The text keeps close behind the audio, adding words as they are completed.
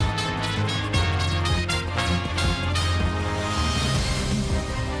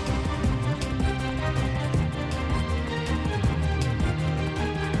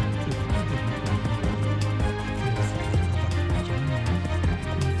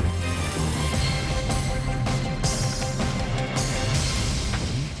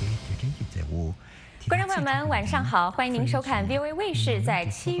友们，晚上好！欢迎您收看 VOA 卫视在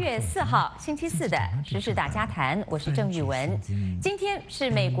7月4号星期四的时事大家谈，我是郑玉文。今天是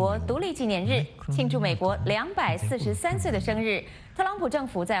美国独立纪念日，庆祝美国243岁的生日。特朗普政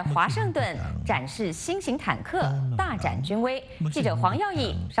府在华盛顿展示新型坦克，大展军威。记者黄耀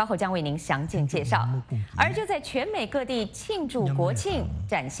义稍后将为您详尽介绍。而就在全美各地庆祝国庆、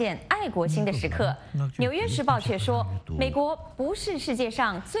展现爱国心的时刻，《纽约时报》却说，美国不是世界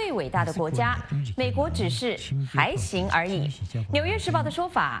上最伟大的国家，美国只是还行而已。《纽约时报》的说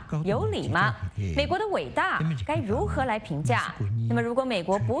法有理吗？美国的伟大该如何来评价？那么，如果美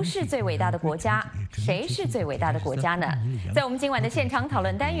国不是最伟大的国家，谁是最伟大的国家呢？在我们今晚的现场讨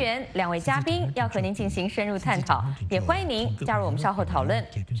论单元，两位嘉宾要和您进行深入探讨，也欢迎您加入我们稍后讨论。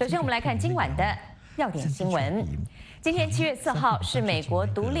首先，我们来看今晚的要点新闻。今天7月4号是美国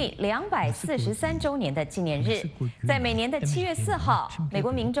独立243周年的纪念日。在每年的7月4号，美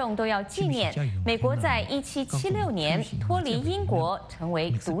国民众都要纪念美国在1776年脱离英国成为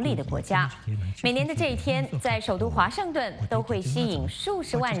独立的国家。每年的这一天，在首都华盛顿都会吸引数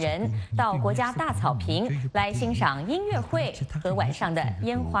十万人到国家大草坪来欣赏音乐会和晚上的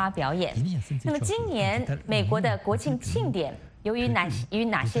烟花表演。那么今年美国的国庆庆典由于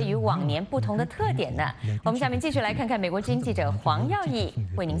哪些与往年不同的特点呢？我们下面继续来看看美国之音记者黄耀义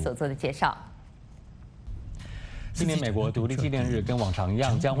为您所做的介绍。今年美国独立纪念日跟往常一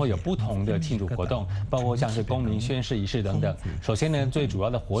样，将会有不同的庆祝活动，包括像是公民宣誓仪式等等。首先呢，最主要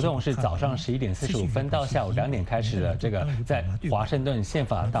的活动是早上11点45分到下午2点开始的这个在华盛顿宪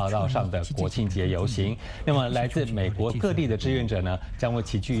法大道上的国庆节游行。那么来自美国各地的志愿者呢，将会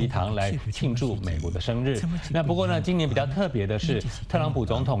齐聚一堂来庆祝美国的生日。那不过呢，今年比较特别的是，特朗普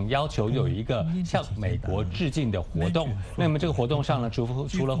总统要求有一个向美国致敬的活动。那么这个活动上呢，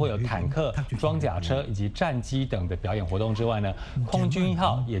除了会有坦克、装甲车以及战机等的表演活动之外呢，空军1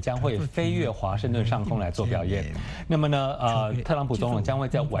号也将会飞越华盛顿上空来做表演。那么呢，特朗普总统将会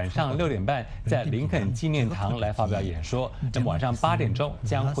在晚上6点半在林肯纪念堂来发表演说。那么晚上8点钟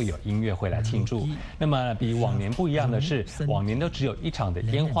将会有音乐会来庆祝。那么比往年不一样的是，往年都只有1场的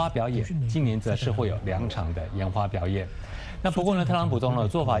烟花表演，今年则是会有2场的烟花表演。那不过呢，特朗普总统的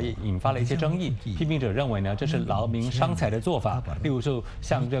做法也引发了一些争议。批评者认为呢，这是劳民伤财的做法。例如说，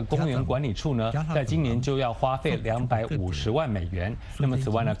像这个公园管理处呢，在今年就要花费250万美元。那么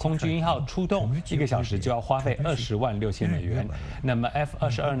此外呢，空军1号出动1个小时就要花费20万6千美元。那么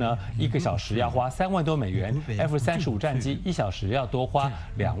F-22呢，1个小时要花3万多美元。F-35战机1小时要多花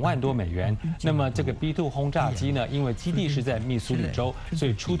2万多美元。那么这个 B-2 轰炸机呢，因为基地是在密苏里州，所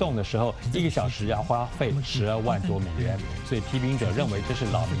以出动的时候1个小时要花费12万多美元。所以批评者认为这是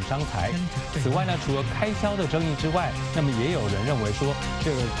劳民伤财。此外呢，除了开销的争议之外，那么也有人认为说，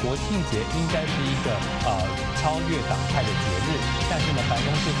这个国庆节应该是一个超越党派的节日。但是呢，白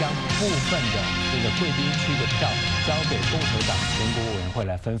宫是将部分的这个贵宾区的票交给共和党全国委员会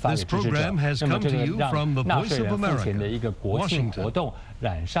来分发给支持者。那么这个让纳税人付钱的一个国庆活动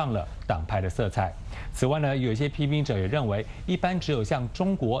染上了党派的色彩。此外呢，有一些批评者也认为，一般只有像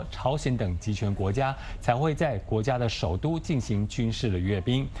中国、朝鲜等集权国家才会在国家的首都进行军事的阅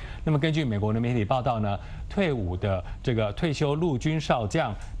兵。那么根据美国的媒体报道呢，退伍的这个退休陆军少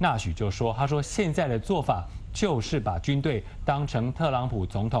将纳许就说，他说现在的做法就是把军队当成特朗普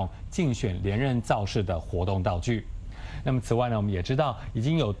总统竞选连任造势的活动道具。那么此外呢，我们也知道已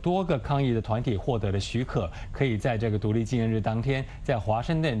经有多个抗议的团体获得了许可，可以在这个独立纪念日当天，在华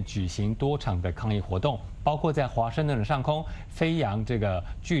盛顿举行多场的抗议活动，包括在华盛顿的上空飞扬这个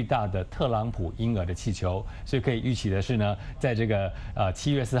巨大的特朗普婴儿的气球。所以可以预期的是呢，在这个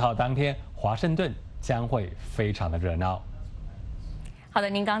7月4号当天，华盛顿将会非常的热闹。好的，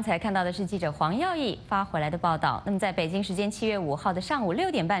您刚才看到的是记者黄耀义发回来的报道。那么，在北京时间7月5号的上午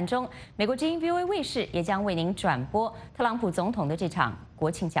6点半钟，美国之音 VOA 卫视也将为您转播特朗普总统的这场国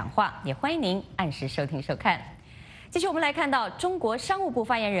庆讲话，也欢迎您按时收听收看。继续，我们来看到中国商务部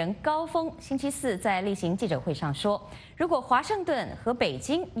发言人高峰星期四在例行记者会上说，如果华盛顿和北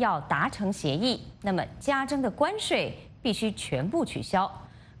京要达成协议，那么加征的关税必须全部取消。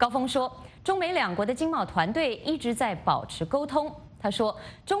高峰说，中美两国的经贸团队一直在保持沟通。他说，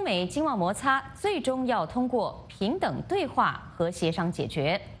中美经贸摩擦最终要通过平等对话和协商解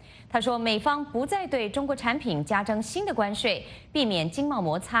决。他说，美方不再对中国产品加征新的关税，避免经贸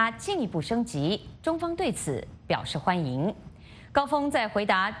摩擦进一步升级，中方对此表示欢迎。高峰在回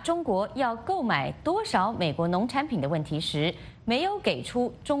答中国要购买多少美国农产品的问题时，没有给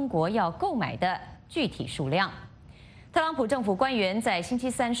出中国要购买的具体数量。特朗普政府官员在星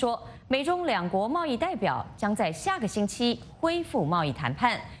期三说，美中两国贸易代表将在下个星期恢复贸易谈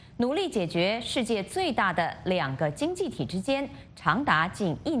判，努力解决世界最大的2个经济体之间长达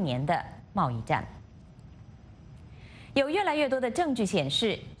近1年的贸易战。有越来越多的证据显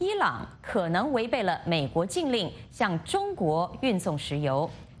示，伊朗可能违背了美国禁令向中国运送石油。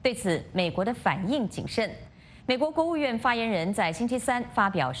对此，美国的反应谨慎。美国国务院发言人在星期三发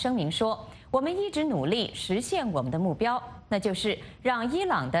表声明说：“我们一直努力实现我们的目标，那就是让伊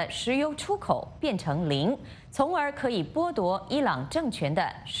朗的石油出口变成零，从而可以剥夺伊朗政权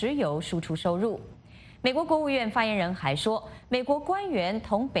的石油输出收入。”美国国务院发言人还说，美国官员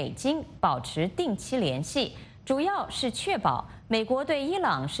同北京保持定期联系，主要是确保美国对伊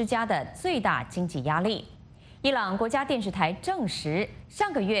朗施加的最大经济压力。伊朗国家电视台证实，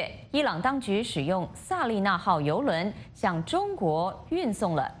上个月伊朗当局使用萨利纳号油轮向中国运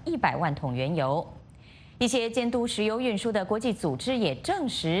送了100万桶原油。一些监督石油运输的国际组织也证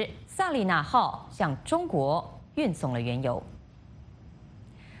实，萨利纳号向中国运送了原油。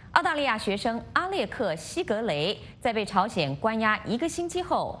澳大利亚学生阿列克·希格雷在被朝鲜关押1个星期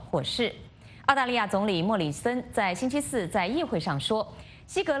后获释。澳大利亚总理莫里森在星期四在议会上说，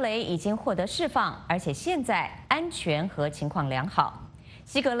希格雷已经获得释放，而且现在安全和情况良好。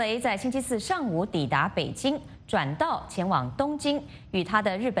希格雷在星期四上午抵达北京，转道前往东京，与他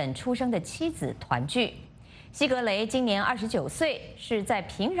的日本出生的妻子团聚。希格雷今年29岁，是在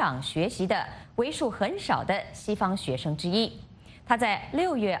平壤学习的为数很少的西方学生之一。他在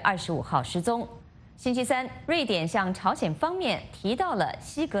6月25号失踪。星期三，瑞典向朝鲜方面提到了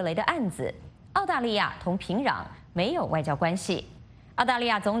希格雷的案子。澳大利亚同平壤没有外交关系。澳大利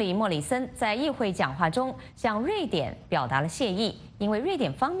亚总理莫里森在议会讲话中向瑞典表达了谢意，因为瑞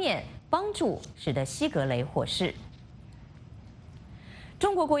典方面帮助使得希格雷获释。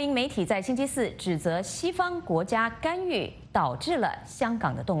中国国营媒体在星期四指责西方国家干预导致了香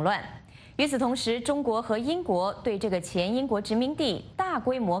港的动乱。与此同时，中国和英国对这个前英国殖民地大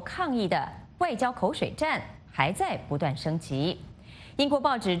规模抗议的外交口水战还在不断升级。英国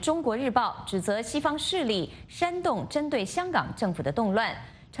报纸《中国日报》指责西方势力煽动针对香港政府的动乱，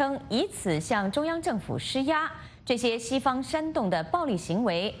称以此向中央政府施压。这些西方煽动的暴力行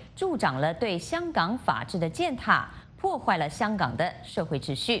为助长了对香港法治的践踏，破坏了香港的社会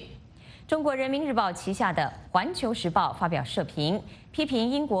秩序。中国人民日报旗下的《环球时报》发表社评，批评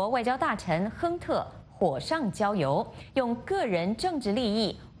英国外交大臣亨特火上浇油，用个人政治利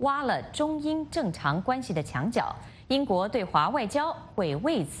益挖了中英正常关系的墙角。英国对华外交会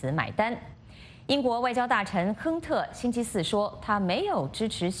为此买单。英国外交大臣亨特星期四说，他没有支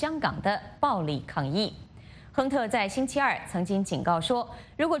持香港的暴力抗议。亨特在星期二曾经警告说，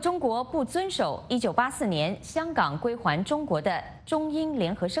如果中国不遵守1984年香港归还中国的中英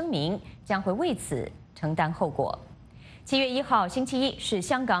联合声明，将会为此承担后果。7月1号星期一是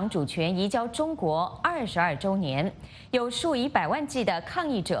香港主权移交中国22周年，有数以百计的抗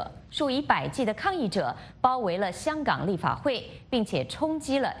议者包围了香港立法会，并且冲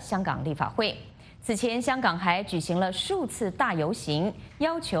击了香港立法会。此前，香港还举行了数次大游行，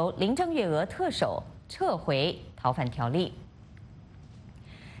要求林郑月娥特首撤回逃犯条例。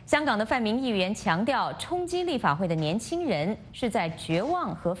香港的泛民议员强调，冲击立法会的年轻人是在绝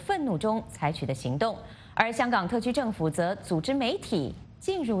望和愤怒中采取的行动，而香港特区政府则组织媒体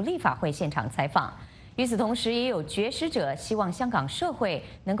进入立法会现场采访。与此同时，也有绝食者希望香港社会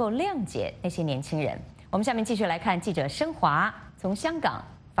能够谅解那些年轻人。我们下面继续来看记者申华从香港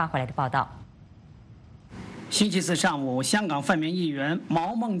发回来的报道。星期四上午，香港泛民议员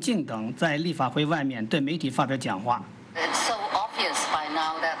毛孟静等在立法会外面对媒体发表讲话。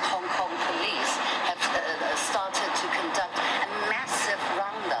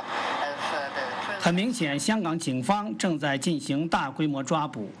很明显，香港警方正在进行大规模抓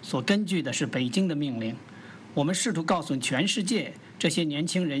捕，所根据的是北京的命令。我们试图告诉全世界，这些年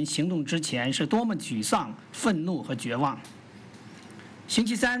轻人行动之前是多么沮丧、愤怒和绝望。星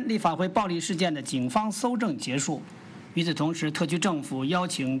期三，立法会暴力事件的警方搜证结束。与此同时，特区政府邀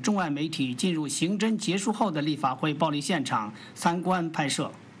请中外媒体进入刑侦结束后的立法会暴力现场参观拍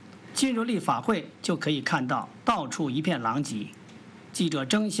摄。进入立法会就可以看到到处一片狼藉，记者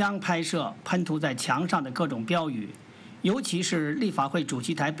争相拍摄喷涂在墙上的各种标语，尤其是立法会主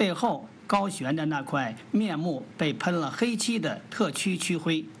席台背后高悬的那块面目被喷了黑漆的特区区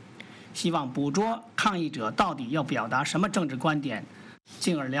徽，希望捕捉抗议者到底要表达什么政治观点，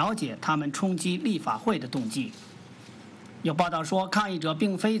进而了解他们冲击立法会的动机。有报道说，抗议者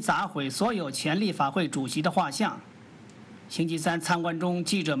并非砸毁所有前立法会主席的画像。星期三参观中，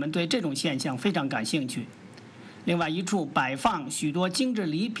记者们对这种现象非常感兴趣。另外一处摆放许多精致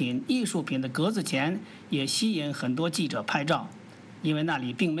礼品、艺术品的格子前，也吸引很多记者拍照，因为那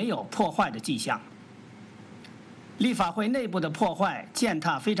里并没有破坏的迹象。立法会内部的破坏践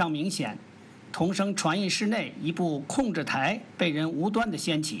踏非常明显，同声传译室内一部控制台被人无端地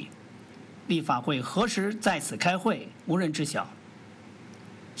掀起。立法会何时在此开会，无人知晓。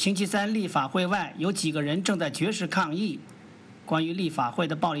星期三，立法会外有几个人正在绝食抗议。关于立法会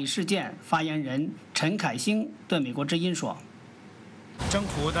的暴力事件，发言人陈凯兴对美国之音说：“政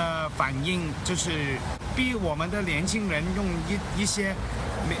府的反应就是逼我们的年轻人用一些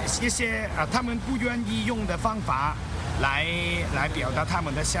他们不愿意用的方法来表达他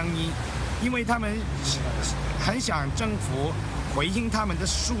们的声音，因为他们很想政府回应他们的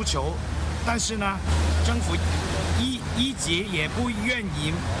诉求，但是呢，政府一直也不愿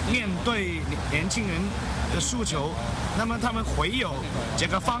意面对年轻人的诉求，那么他们会有这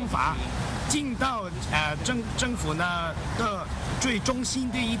个方法进到政府呢的最中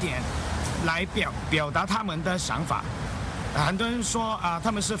心的一点来表达他们的想法。很多人说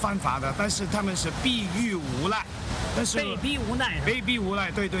他们是犯法的，但是他们是逼于无奈，但是被逼无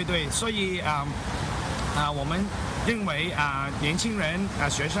奈，对，所以我们认为年轻人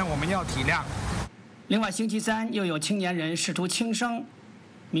学生我们要体谅。另外，星期三又有青年人试图轻生，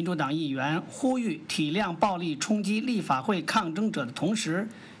民主党议员呼吁体谅暴力冲击立法会抗争者的同时，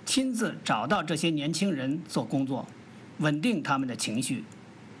亲自找到这些年轻人做工作，稳定他们的情绪。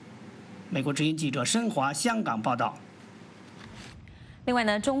美国之音记者申华香港报道。另外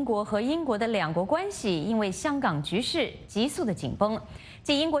呢，中国和英国的两国关系因为香港局势急速的紧绷，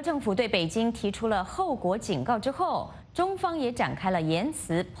继英国政府对北京提出了后果警告之后，中方也展开了言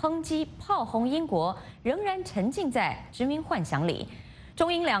辞抨击、炮轰英国，仍然沉浸在殖民幻想里。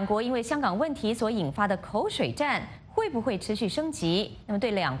中英两国因为香港问题所引发的口水战，会不会持续升级？那么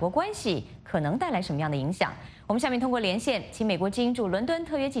对两国关系可能带来什么样的影响？我们下面通过连线，请美国之音驻伦敦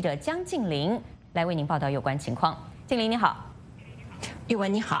特约记者江静玲来为您报道有关情况。静玲你好。玉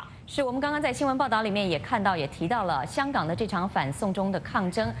文你好，是我们刚刚在新闻报道里面也看到，也提到了香港的这场反送中的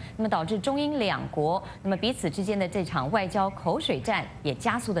抗争，那么导致中英两国那么彼此之间的这场外交口水战也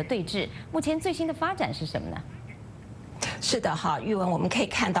加速的对峙。目前最新的发展是什么呢？是的哈，玉文，我们可以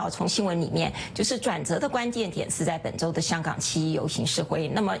看到从新闻里面，就是转折的关键点是在本周的香港7.1游行示威。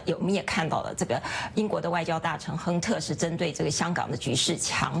那么我们也看到了，这个英国的外交大臣亨特是针对这个香港的局势，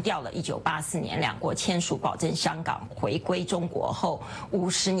强调了1984年两国签署保证香港回归中国后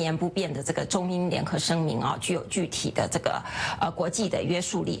50年不变的这个中英联合声明啊，具有具体的这个国际的约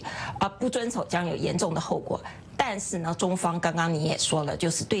束力，不遵守将有严重的后果。但是呢，中方刚刚你也说了，就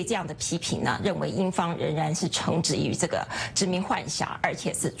是对这样的批评呢，认为英方仍然是承执于这个殖民幻想，而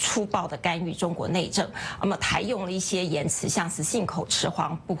且是粗暴的干预中国内政。那么还用了一些言辞，像是信口雌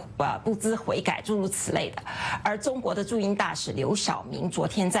黄、不知悔改，诸如此类的。而中国的驻英大使刘晓明昨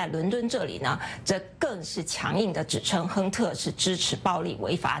天在伦敦这里呢，这更是强硬的指称亨特是支持暴力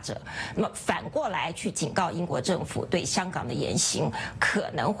违法者。那么反过来去警告英国政府对香港的言行可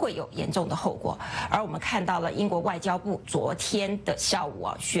能会有严重的后果。而我们看到了英国外交部昨天的下午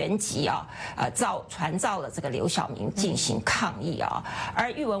旋即传召了这个刘晓明进行抗议啊。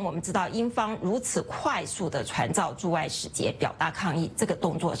而玉文，我们知道英方如此快速的传召驻外使节表达抗议，这个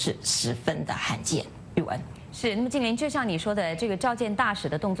动作是十分的罕见。玉文。是，那么静玲，就像你说的，这个召见大使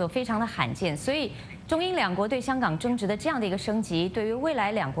的动作非常的罕见，所以中英两国对香港争执的这样的一个升级，对于未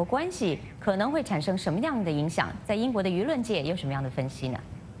来两国关系可能会产生什么样的影响？在英国的舆论界有什么样的分析呢？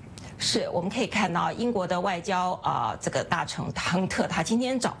是，我们可以看到英国的外交这个大臣亨特，他今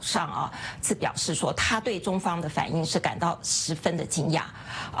天早上是表示说，他对中方的反应是感到十分的惊讶。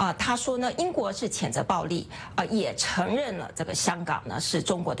他说呢，英国是谴责暴力，也承认了这个香港呢是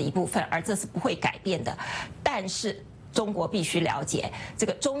中国的一部分，而这是不会改变的。但是中国必须了解，这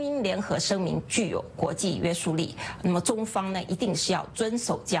个中英联合声明具有国际约束力，那么中方呢一定是要遵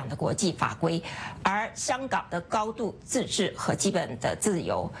守这样的国际法规，而香港的高度自治和基本的自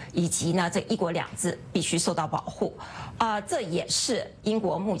由，以及呢这一国两制必须受到保护。这也是英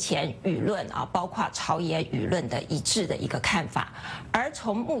国目前舆论包括朝野舆论的一致的一个看法。而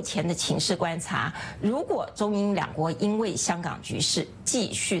从目前的情势观察，如果中英两国因为香港局势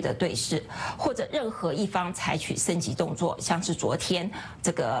继续的对峙，或者任何一方采取升级动作，像是昨天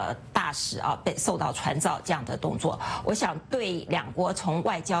这个大使被受到传召这样的动作，我想对两国从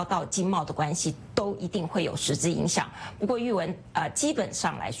外交到经贸的关系都一定会有实质影响。不过玉文基本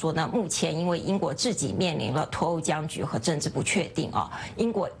上来说呢，目前因为英国自己面临了脱欧僵局和政治不确定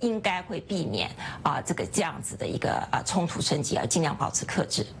英国应该会避免这样子的一个冲突升级，而尽量保持克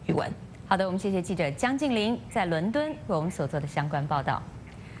制。玉文，好的，我们谢谢记者江静玲在伦敦为我们所做的相关报道。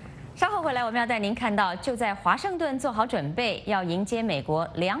稍后回来，我们要带您看到，就在华盛顿做好准备，要迎接美国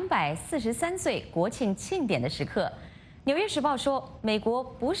243岁国庆庆典的时刻。《纽约时报》说，美国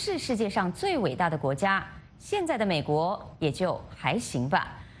不是世界上最伟大的国家，现在的美国也就还行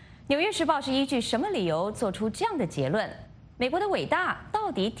吧。《纽约时报》是依据什么理由做出这样的结论？美国的伟大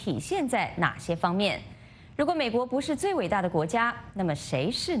到底体现在哪些方面？如果美国不是最伟大的国家，那么谁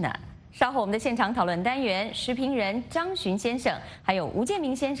是呢？稍后我们的现场讨论单元，时评人张巡先生还有吴建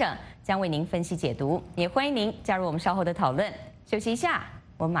明先生将为您分析解读，也欢迎您加入我们稍后的讨论。休息一下，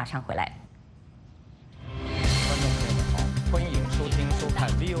我们马上回来。观众朋友们好，欢迎收听收看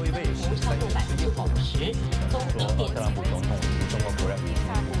VOA 卫视3月11号说特朗普总统与中国国人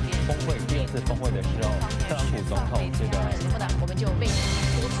峰会第2次峰会的时候，特朗普总统这个节目呢，我们就为您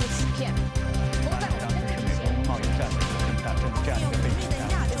播出此片。贸易战的地大政战的背景下。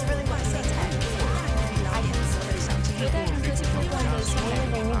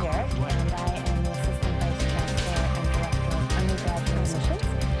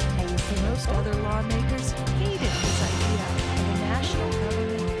Most other lawmakers hated this idea of a national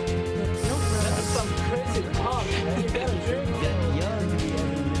government that built roads. That's some crazy talk, man. You gotta drink. Get young, you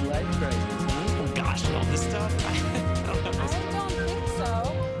life crisis. Oh gosh, all this stuff. I don't think so.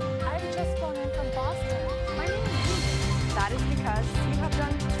 I've just flown in from Boston. My name is Ruth. That is because you have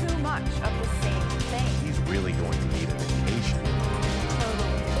done too much of the same thing. He's really going to need a vacation.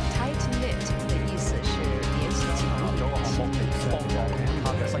 Tight knit 的意思是联系紧密。有個項目幫助其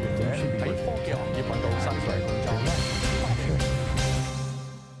他嘅失業者喺科技行業揾到新嘅工作。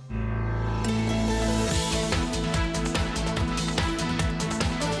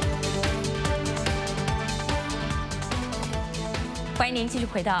欢迎您继续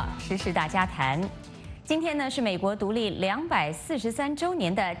回到时事大家谈。今天呢是美国独立243周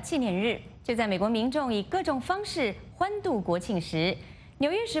年的纪念日，就在美国民众以各种方式欢度国庆时，《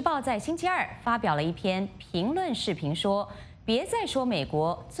纽约时报》在星期二发表了一篇评论视频，说别再说美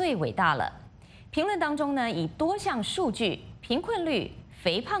国最伟大了。评论当中呢，以多项数据，贫困率、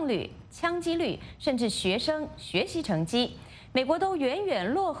肥胖率、枪击率，甚至学生学习成绩，美国都远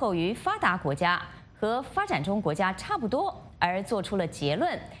远落后于发达国家，和发展中国家差不多，而做出了结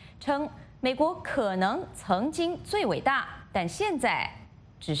论，称美国可能曾经最伟大，但现在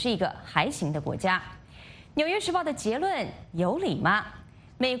只是一个还行的国家。《纽约时报》的结论有理吗？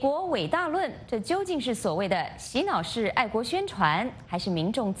美国伟大论，这究竟是所谓的洗脑式爱国宣传，还是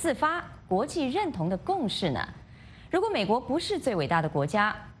民众自发国际认同的共识呢？如果美国不是最伟大的国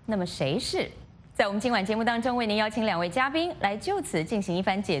家，那么谁是？在我们今晚节目当中，为您邀请2位嘉宾来就此进行一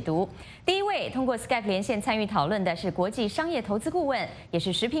番解读。第一位通过 Skype 连线参与讨论的是国际商业投资顾问，也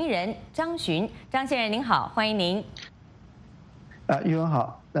是时评人张巡。张先生您好，欢迎您。玉文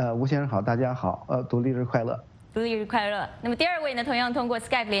好，吴先生好，大家好，独立日快乐。独立日快乐。那么第2位呢，同样通过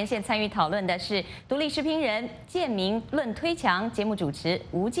Skype 连线参与讨论的是独立时评人建明论推墙节目主持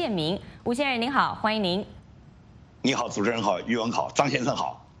吴建明。吴先生您好，欢迎您。你好，主持人好，玉文好，张先生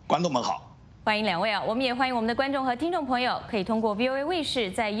好，观众们好。欢迎2位啊！我们也欢迎我们的观众和听众朋友，可以通过 VOA 卫视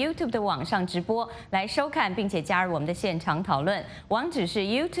在 YouTube 的网上直播来收看，并且加入我们的现场讨论。网址是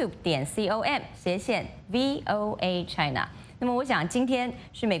youtube.com/VOA China。那么我想今天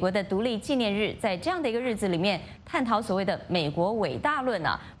是美国的独立纪念日，在这样的一个日子里面，探讨所谓的美国伟大论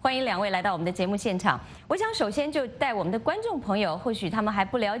啊，欢迎2位来到我们的节目现场。我想首先就带我们的观众朋友，或许他们还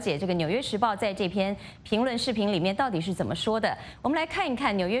不了解这个《纽约时报》在这篇评论视频里面到底是怎么说的。我们来看一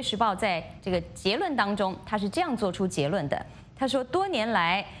看《纽约时报》在这个结论当中，他是这样做出结论的。他说，多年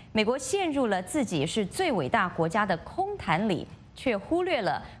来，美国陷入了自己是最伟大国家的空谈里，却忽略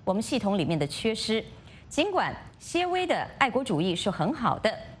了我们系统里面的缺失。尽管些微的爱国主义是很好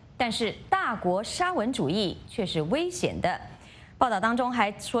的，但是大国沙文主义却是危险的。报道当中还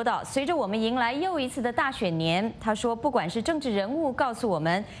说到，随着我们迎来又一次的大选年，他说，不管是政治人物告诉我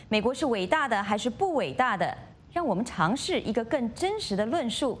们美国是伟大的还是不伟大的，让我们尝试一个更真实的论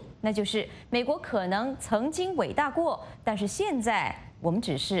述，那就是美国可能曾经伟大过，但是现在我们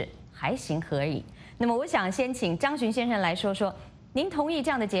只是还行而已。那么我想先请张巡先生来说说，您同意这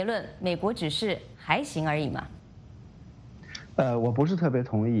样的结论，美国只是还行而已吗？我不是特别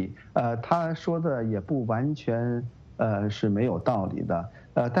同意。他说的也不完全是没有道理的。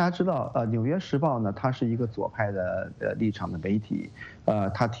大家知道，《纽约时报》呢，它是一个左派的立场的媒体。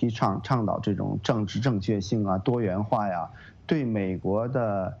它倡导这种政治正确性啊、多元化呀，对美国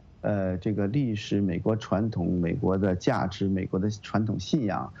的这个历史、美国传统、美国的价值、美国的传统信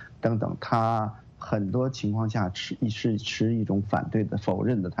仰等等，它很多情况下持一种反对的、否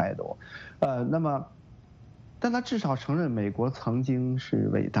认的态度。那么，但他至少承认美国曾经是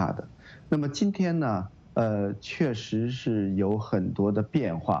伟大的。那么今天呢，确实是有很多的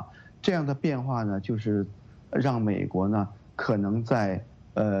变化。这样的变化呢，就是让美国呢可能在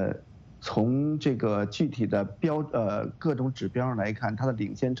从这个具体的各种指标来看，它的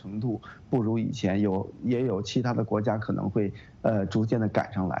领先程度不如以前，也有其他的国家可能会逐渐的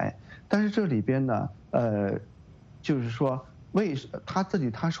赶上来。但是这里边呢，就是说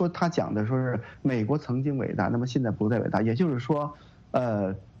他说他讲的说是美国曾经伟大，那么现在不再伟大，也就是说，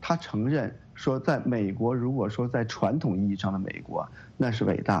他承认说在美国，如果说在传统意义上的美国那是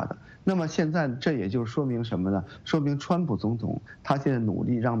伟大的，那么现在这也就说明什么呢？说明川普总统他现在努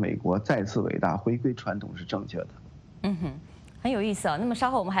力让美国再次伟大，回归传统是正确的。嗯哼。很有意思哦。那么稍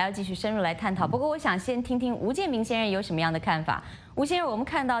后我们还要继续深入来探讨。不过我想先听听吴建民先生有什么样的看法。吴先生，我们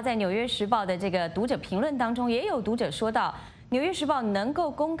看到在《纽约时报》的这个读者评论当中，也有读者说到，《纽约时报》能够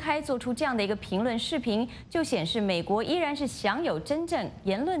公开做出这样的一个评论视频，就显示美国依然是享有真正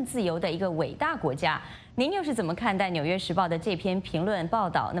言论自由的一个伟大国家。您又是怎么看待《纽约时报》的这篇评论报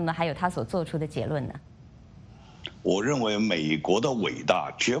道？那么还有他所做出的结论呢？我认为美国的伟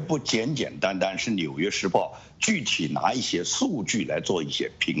大绝不简简单单是《纽约时报》具体拿一些数据来做一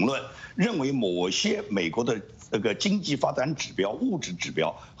些评论，认为某些美国的这个经济发展指标、物质指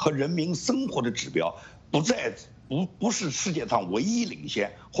标和人民生活的指标不是世界上唯一领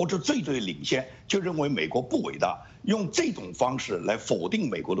先或者最领先，就认为美国不伟大，用这种方式来否定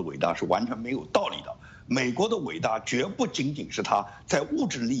美国的伟大是完全没有道理的。美国的伟大绝不仅仅是它在物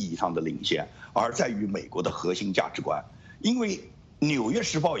质利益上的领先，而在于美国的核心价值观。因为《纽约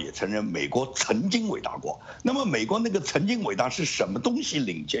时报》也承认美国曾经伟大过，那么美国那个曾经伟大是什么东西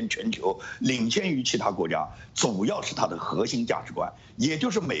领先全球，领先于其他国家？主要是它的核心价值观，也就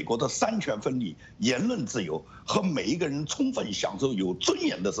是美国的三权分立、言论自由和每一个人充分享受有尊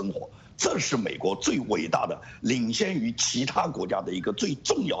严的生活，这是美国最伟大的、领先于其他国家的一个最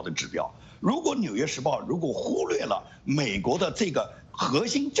重要的指标。如果《纽约时报》如果忽略了美国的这个核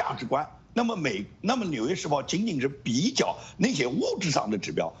心价值观，那么《纽约时报》仅仅是比较那些物质上的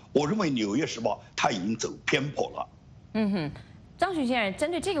指标，我认为《纽约时报》它已经走偏颇了。嗯哼。张巡先生，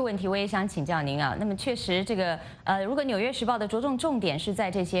针对这个问题，我也想请教您啊。那么确实，这个如果《纽约时报》的着重点是在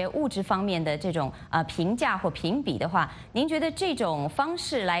这些物质方面的这种评价或评比的话，您觉得这种方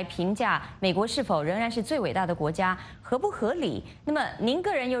式来评价美国是否仍然是最伟大的国家，合不合理？那么您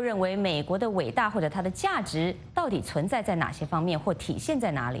个人又认为美国的伟大或者它的价值到底存在在哪些方面，或体现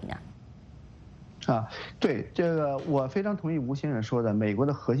在哪里呢？对这个我非常同意吴先生说的，美国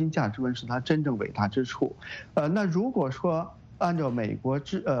的核心价值观是它真正伟大之处。那如果说按照美国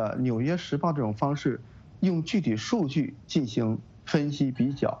《纽约时报》这种方式，用具体数据进行分析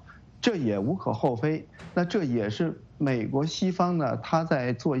比较，这也无可厚非。那这也是美国西方呢，他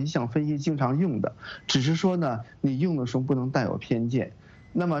在做一项分析经常用的，只是说呢，你用的时候不能带有偏见。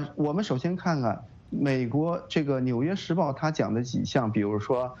那么我们首先看看美国这个《纽约时报》他讲的几项，比如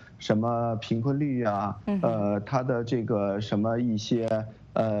说什么贫困率啊，他的这个什么一些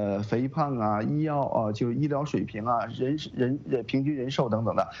肥胖啊、医药啊，就是医疗水平啊、平均人寿等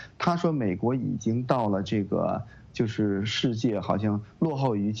等的。他说美国已经到了这个就是世界好像落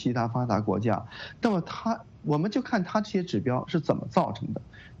后于其他发达国家。那么我们就看他这些指标是怎么造成的。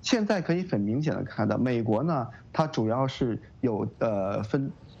现在可以很明显的看到，美国呢，它主要是有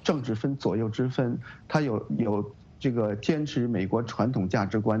政治分左右之分，它有这个坚持美国传统价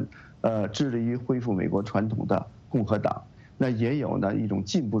值观，致力于恢复美国传统的共和党。那也有呢一种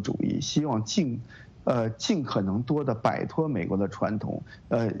进步主义，希望尽可能多的摆脱美国的传统，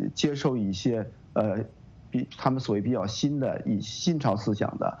接受一些他们所谓比较新潮思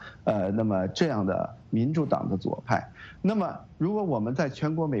想的那么这样的民主党的左派。那么如果我们在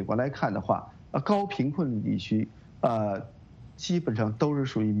全国美国来看的话，高贫困地区基本上都是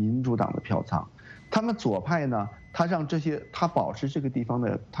属于民主党的票仓。他们左派呢，他保持这个地方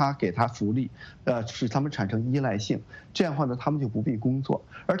的，他给他福利，使他们产生依赖性，这样的话呢，他们就不必工作，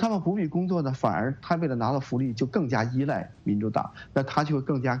而他们不必工作呢，反而他为了拿到福利就更加依赖民主党，那他就会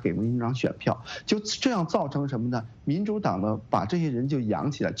更加给民主党选票，就这样造成什么呢？民主党呢把这些人就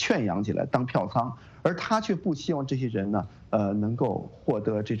圈养起来当票仓，而他却不希望这些人呢，能够获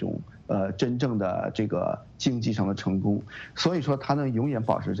得这种真正的这个经济上的成功，所以说他能永远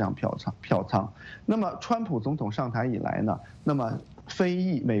保持这样票仓。那么川普总统上台以来呢，那么非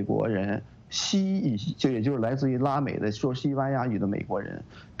裔美国人、西裔也就是来自于拉美的说西班牙语的美国人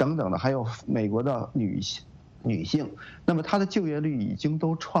等等的，还有美国的女性，那么她的就业率已经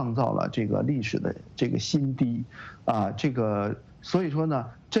都创造了这个历史的这个新低啊，所以说呢，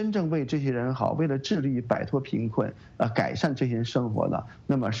真正为这些人好，为了致力于摆脱贫困，改善这些人生活的，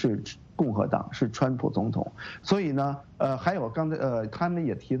那么是共和党，是川普总统。所以呢，还有刚才他们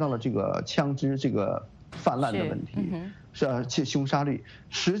也提到了这个枪支这个泛滥的问题，是凶杀率。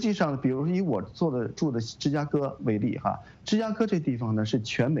实际上，比如以我住的芝加哥为例哈，芝加哥这地方呢是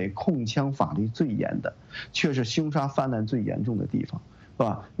全美控枪法律最严的，却是凶杀泛滥最严重的地方。是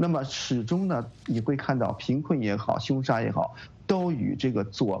吧？那么始终呢，你会看到贫困也好，凶杀也好，都与这个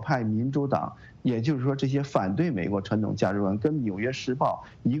左派民主党，也就是说这些反对美国传统价值观，跟《纽约时报》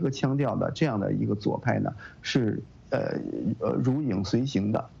一个腔调的这样的一个左派呢，是如影随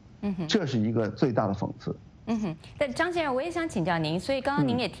形的。这是一个最大的讽刺。但张先生，我也想请教您，所以刚刚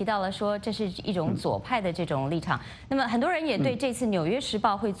您也提到了说这是一种左派的这种立场。那么很多人也对这次《纽约时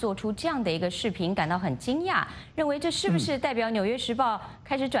报》会做出这样的一个视频感到很惊讶，认为这是不是代表《纽约时报》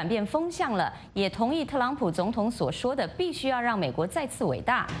开始转变风向了，也同意特朗普总统所说的必须要让美国再次伟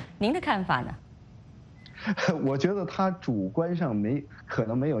大？您的看法呢？我觉得他主观上可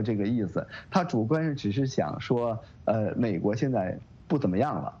能没有这个意思，他主观上只是想说，美国现在不怎么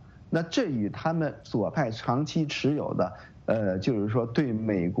样了。那这与他们左派长期持有的，就是说对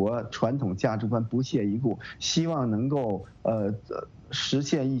美国传统价值观不屑一顾，希望能够实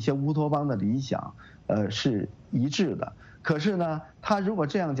现一些乌托邦的理想，是一致的。可是呢，他如果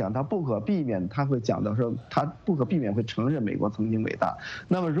这样讲，他不可避免他会讲到说，他不可避免会承认美国曾经伟大。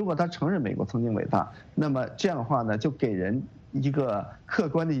那么如果他承认美国曾经伟大，那么这样的话呢，就给人一个客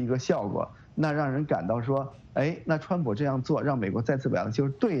观的一个效果，那让人感到说，哎，那川普这样做让美国再次伟大就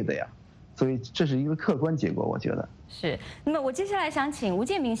是对的呀。所以这是一个客观结果，我觉得。是。那么我接下来想请吴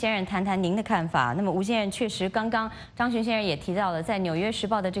建民先生谈谈您的看法。那么吴先生确实，刚刚张巡先生也提到了，在《纽约时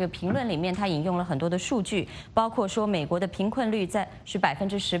报》的这个评论里面，他引用了很多的数据，包括说美国的贫困率是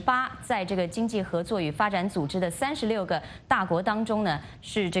18%，在这个经济合作与发展组织的36个大国当中呢，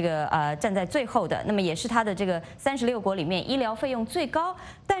是这个站在最后的。那么也是他的这个36国里面医疗费用最高，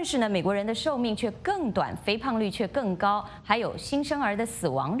但是呢，美国人的寿命却更短，肥胖率却更高，还有新生儿的死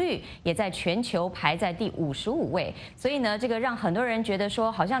亡率也在全球排在第55位。所以呢，这个让很多人觉得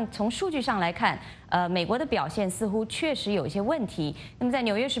说，好像从数据上来看，美国的表现似乎确实有一些问题。那么在《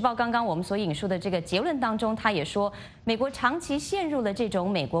纽约时报》刚刚我们所引述的这个结论当中，他也说，美国长期陷入了这种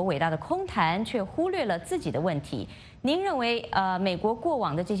美国伟大的空谈，却忽略了自己的问题。您认为，美国过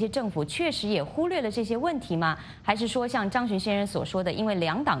往的这些政府确实也忽略了这些问题吗？还是说，像张巡先生所说的，因为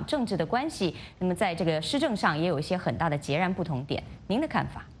两党政治的关系，那么在这个施政上也有一些很大的截然不同点？您的看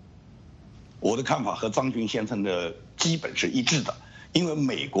法？我的看法和张巡先生的基本是一致的，因为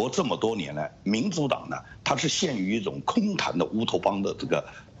美国这么多年来，民主党呢，它是陷于一种空谈的乌托邦的这个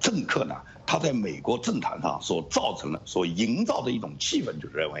政客呢，他在美国政坛上所造成的、所营造的一种气氛，就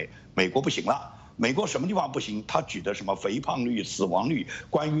是认为美国不行了。美国什么地方不行？他举的什么肥胖率、死亡率，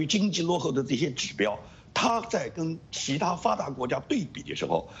关于经济落后的这些指标，他在跟其他发达国家对比的时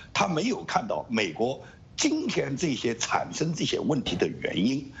候，他没有看到美国今天这些产生这些问题的原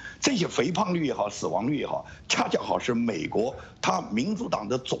因，这些肥胖率也好，死亡率也好，恰恰好是美国他民主党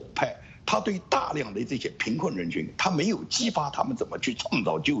的左派，他对大量的这些贫困人群，他没有激发他们怎么去创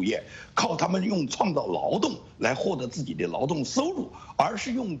造就业，靠他们用创造劳动来获得自己的劳动收入，而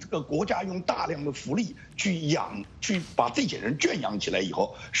是用这个国家用大量的福利去把这些人圈养起来以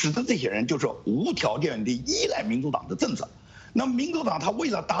后，使得这些人就是无条件的依赖民主党的政策。那么民主党他为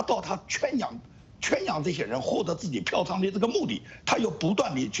了达到他圈养这些人获得自己票仓的这个目的，他又不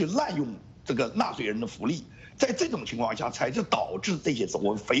断地去滥用这个纳税人的福利，在这种情况下，才是导致这些所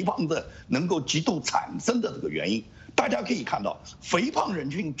谓肥胖症能够极度产生的这个原因。大家可以看到，肥胖人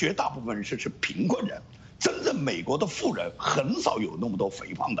群绝大部分人是贫困人，真正美国的富人很少有那么多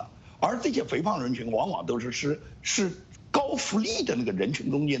肥胖的，而这些肥胖人群往往都是高福利的那个人群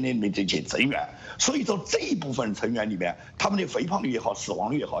中间的这些成员，所以说这一部分成员里面，他们的肥胖率也好，死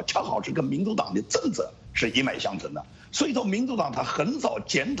亡率也好，恰好是跟民主党的政策是一脉相承的。所以说，民主党他很少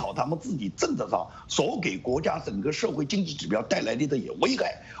检讨他们自己政策上所给国家整个社会经济指标带来的这些危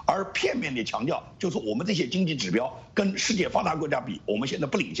害，而片面的强调就是我们这些经济指标跟世界发达国家比，我们现在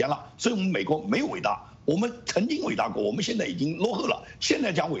不领先了，所以我们美国没有伟大，我们曾经伟大过，我们现在已经落后了，现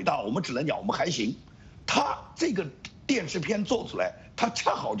在讲伟大，我们只能讲我们还行。他这个电视片做出来，它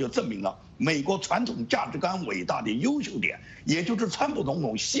恰好就证明了美国传统价值观伟大的优秀点，也就是川普总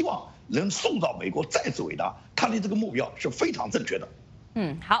统希望能塑造美国再次伟大，他的这个目标是非常正确的。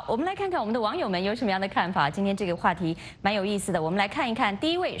好，我们来看看我们的网友们有什么样的看法。今天这个话题蛮有意思的，我们来看一看。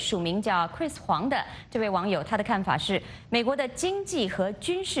第一位署名叫 Chris 黄的这位网友，他的看法是：美国的经济和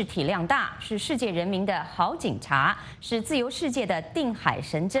军事体量大，是世界人民的好警察，是自由世界的定海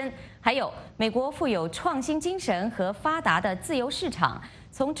神针。还有，美国富有创新精神和发达的自由市场。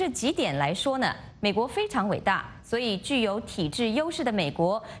从这几点来说呢，美国非常伟大，所以具有体制优势的美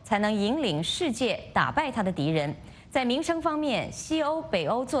国才能引领世界打败他的敌人。在民生方面，西欧、北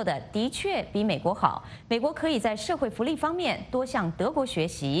欧做的的确比美国好。美国可以在社会福利方面多向德国学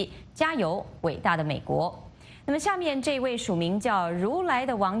习，加油，伟大的美国！那么下面这位署名叫如来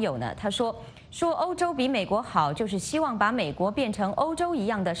的网友呢，他说欧洲比美国好，就是希望把美国变成欧洲一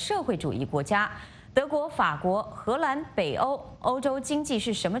样的社会主义国家。德国、法国、荷兰、北欧，欧洲经济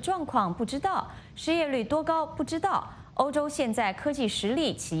是什么状况不知道，失业率多高不知道，欧洲现在科技实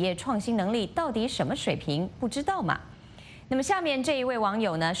力、企业创新能力到底什么水平不知道吗？那么下面这一位网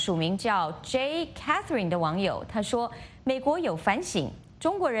友呢，署名叫 J Catherine 的网友，他说：美国有反省，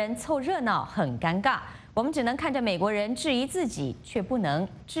中国人凑热闹很尴尬，我们只能看着美国人质疑自己，却不能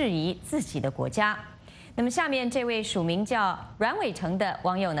质疑自己的国家。那么下面这位署名叫阮伟成的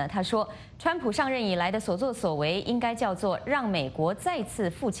网友呢，他说：川普上任以来的所作所为，应该叫做让美国再次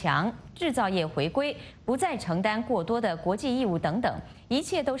富强，制造业回归，不再承担过多的国际义务等等，一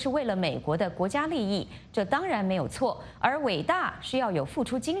切都是为了美国的国家利益，这当然没有错。而伟大是要有付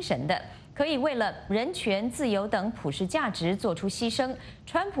出精神的，可以为了人权、自由等普世价值做出牺牲。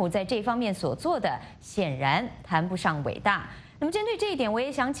川普在这方面所做的，显然谈不上伟大。那么针对这一点，我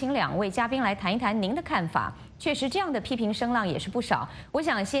也想请2位嘉宾来谈一谈您的看法。确实，这样的批评声浪也是不少。我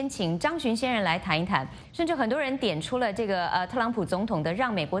想先请张巡先生来谈一谈，甚至很多人点出了这个特朗普总统的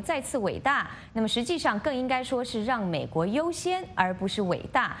让美国再次伟大，那么实际上更应该说是让美国优先，而不是伟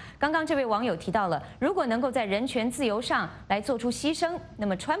大。刚刚这位网友提到了，如果能够在人权自由上来做出牺牲，那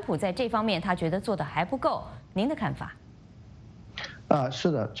么川普在这方面他觉得做得还不够。您的看法？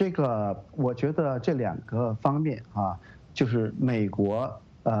是的，这个我觉得这2个方面啊。就是美国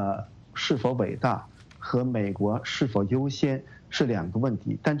是否伟大和美国是否优先是2个问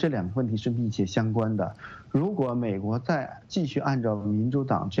题，但这2个问题是密切相关的。如果美国再继续按照民主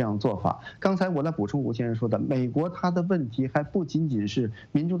党这样做法，刚才我来补充吴先生说的，美国它的问题还不仅仅是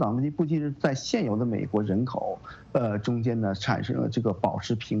民主党问题，不仅是在现有的美国人口中间呢产生了这个保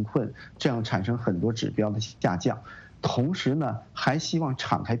持贫困，这样产生很多指标的下降。同时呢，还希望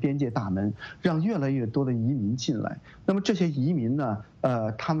敞开边界大门，让越来越多的移民进来。那么这些移民呢，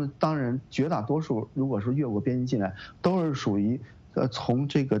他们当然绝大多数，如果说越过边境进来，都是属于从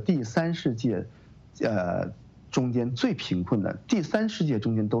这个第3世界，中间最贫困的，第3世界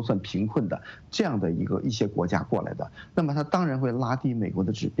中间都算贫困的这样的一些国家过来的。那么它当然会拉低美国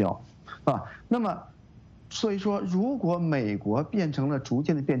的指标，啊，那么。所以说，如果美国逐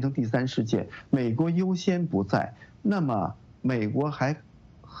渐的变成第3世界，美国优先不在，那么美国还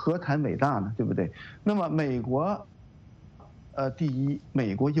何谈伟大呢？对不对？那么美国，第一，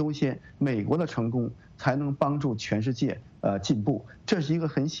美国优先，美国的成功才能帮助全世界进步，这是一个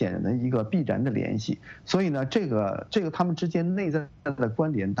很显然的一个必然的联系。所以呢，这个他们之间内在的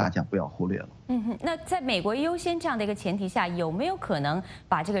关联，大家不要忽略了。那在美国优先这样的一个前提下，有没有可能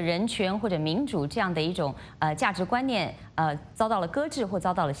把这个人权或者民主这样的一种价值观念遭到了搁置或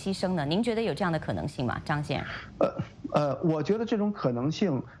遭到了牺牲呢？您觉得有这样的可能性吗，张先生？我觉得这种可能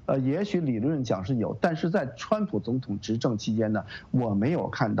性，也许理论上讲是有，但是在川普总统执政期间呢，我没有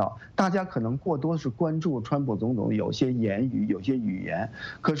看到。大家可能过多是关注川普总统有些言语、有些语言，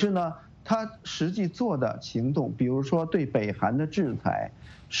可是呢，他实际做的行动，比如说对北韩的制裁，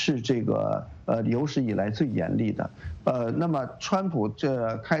是这个有史以来最严厉的。那么川普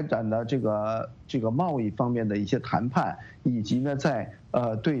这开展的这个贸易方面的一些谈判，以及呢在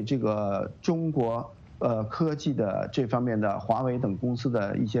对这个中国科技的这方面的华为等公司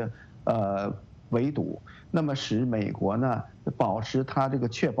的一些围堵，那么使美国呢保持它这个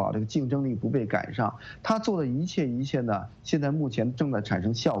确保这个竞争力不被赶上。他做的一切呢，现在目前正在产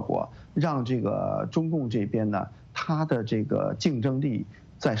生效果，让这个中共这边呢，它的这个竞争力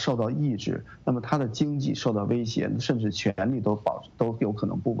在受到抑制，那么它的经济受到威胁，甚至权力都有可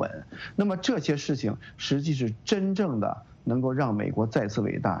能不稳。那么这些事情实际是真正的能够让美国再次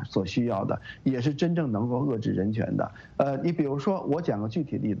伟大所需要的，也是真正能够遏制人权的。你比如说，我讲个具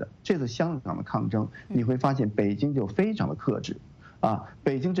体例子，这次香港的抗争，你会发现北京就非常的克制，啊，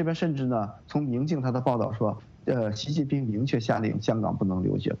北京这边甚至呢，从明镜他的报道说，习近平明确下令香港不能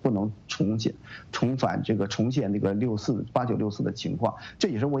流血，不能重现那个8964的情况，这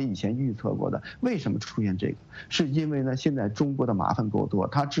也是我以前预测过的。为什么出现这个？是因为呢，现在中国的麻烦够多，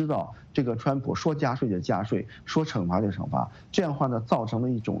他知道这个川普说加税就加税，说惩罚就惩罚，这样的话呢，造成了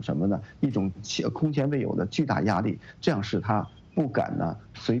一种什么呢？一种空前未有的巨大压力，这样使他不敢呢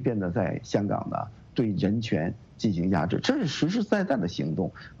随便的在香港呢对人权进行压制，这是实实在在的行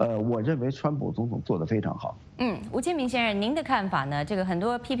动。我认为川普总统做得非常好。吴建民先生，您的看法呢？这个很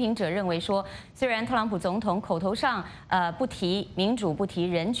多批评者认为说，虽然特朗普总统口头上不提民主、不提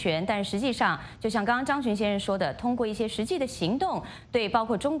人权，但是实际上，就像刚刚张巡先生说的，通过一些实际的行动，对包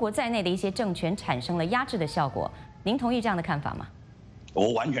括中国在内的一些政权产生了压制的效果。您同意这样的看法吗？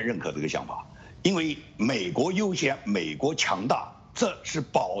我完全认可这个想法，因为美国优先，美国强大，这是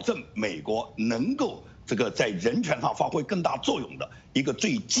保证美国能够这个在人权上发挥更大作用的一个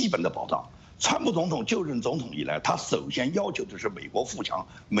最基本的保障。川普总统就任总统以来，他首先要求的是美国富强，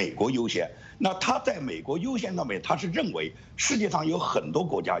美国优先。那他在美国优先上面，他是认为世界上有很多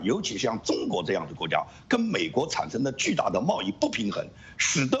国家，尤其像中国这样的国家，跟美国产生了巨大的贸易不平衡，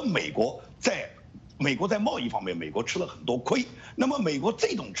使得美国在贸易方面，美国吃了很多亏。那么美国这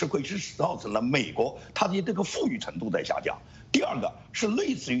种吃亏是造成了美国它的这个富裕程度在下降。第二个是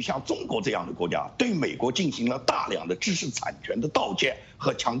类似于像中国这样的国家，对美国进行了大量的知识产权的盗窃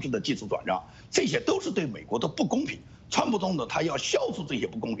和强制的技术转让，这些都是对美国的不公平。川普总统他要消除这些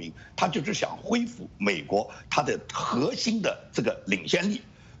不公平，他就是想恢复美国它的核心的这个领先力。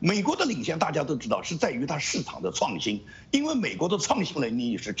美国的领先大家都知道是在于它市场的创新，因为美国的创新能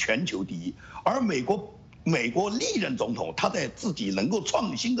力是全球第一，而美国历任总统他在自己能够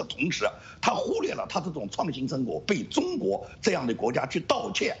创新的同时，他忽略了他这种创新成果被中国这样的国家去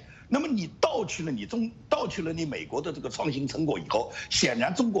盗窃。那么你盗取了你美国的这个创新成果以后，显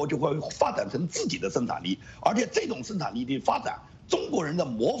然中国就会发展成自己的生产力，而且这种生产力的发展，中国人的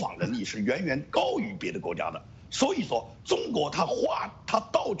模仿能力是远远高于别的国家的。所以说，中国他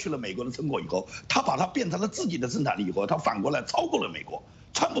盗取了美国的成果以后，他把它变成了自己的生产力以后，他反过来超过了美国。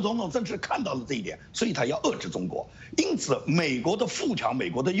川普总统正是看到了这一点，所以他要遏制中国。因此，美国的富强、美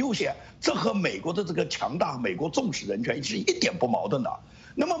国的优先，这和美国的这个强大、美国重视人权是一点不矛盾的。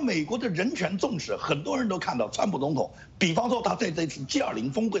那么，美国的人权重视，很多人都看到川普总统，比方说他在这次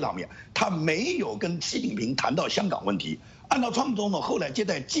G20 峰会上面，他没有跟习近平谈到香港问题。按照川普总统后来接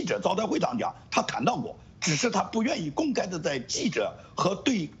待记者招待会上讲，他谈到过，只是他不愿意公开的在记者和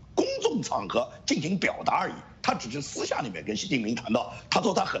对公众场合进行表达而已。他只是私下里面跟习近平谈到，他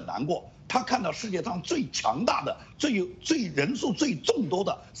说他很难过，他看到世界上最强大的、最人数最众多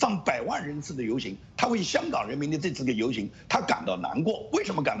的上百万人次的游行，他为香港人民的这次的游行，他感到难过。为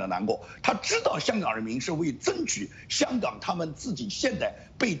什么感到难过？他知道香港人民是为争取香港他们自己现在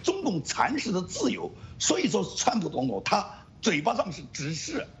被中共蚕食的自由。所以说，川普总统他嘴巴上是只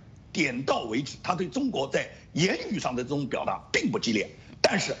是点到为止，他对中国在言语上的这种表达并不激烈。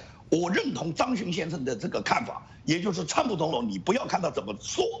但是我认同张巡先生的这个看法，也就是川普总统，你不要看他怎么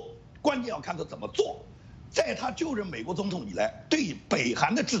说，关键要看他怎么做。在他就任美国总统以来，对北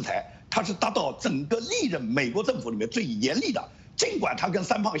韩的制裁，他是达到整个历任美国政府里面最严厉的。尽管他跟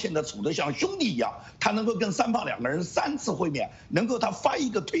三胖现在处得像兄弟一样，他能够跟三胖两个人3次会面，能够他发一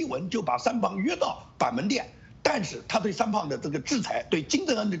个推文就把三胖约到板门店，但是他对三胖的这个制裁，对金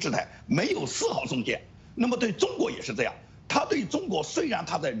正恩的制裁没有丝毫松懈。那么对中国也是这样。他对中国虽然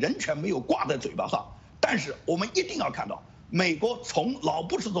他的人权没有挂在嘴巴上，但是我们一定要看到，美国从老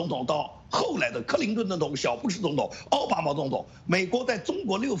布什总统到后来的克林顿总统、小布什总统、奥巴马总统，美国在中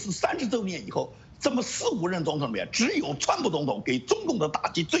国30周年以后，这么4、5任总统里面，只有川普总统给中共的打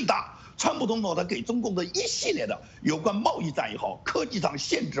击最大。川普总统他给中共的一系列的有关贸易战也好，科技上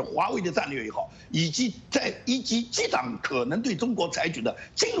限制华为的战略也好，以及机长可能对中国采取的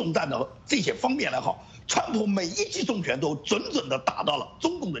金融战的这些方面来好，川普每一记重拳都准准地打到了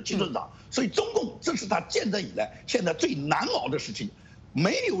中共的基准上。所以中共这是他建政以来现在最难熬的事情，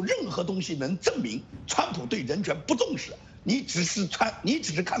没有任何东西能证明川普对人权不重视。你只是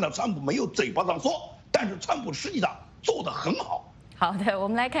看到川普没有嘴巴上说，但是川普实际上做得很好。好的，我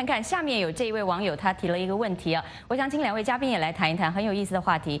们来看看下面有这一位网友，他提了一个问题啊，我想请2位嘉宾也来谈一谈很有意思的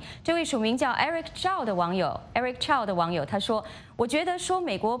话题。这位署名叫 Eric Chow 的网友，他说：“我觉得说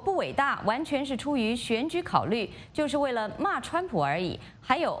美国不伟大，完全是出于选举考虑，就是为了骂川普而已。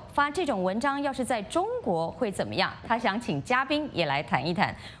还有发这种文章，要是在中国会怎么样？”他想请嘉宾也来谈一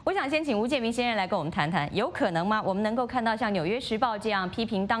谈。我想先请吴建民先生来跟我们谈谈，有可能吗？我们能够看到像《纽约时报》这样批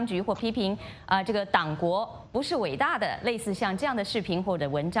评当局或批评这个党国不是伟大的，类似像这样的视频或者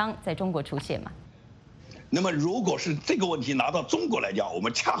文章在中国出现吗？那么如果是这个问题拿到中国来讲，我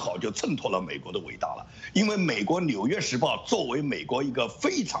们恰好就衬托了美国的伟大了。因为美国《纽约时报》作为美国一个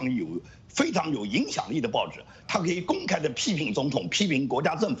非常有影响力的报纸，它可以公开的批评总统、批评国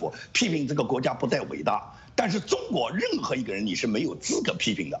家政府、批评这个国家不再伟大。但是中国任何一个人你是没有资格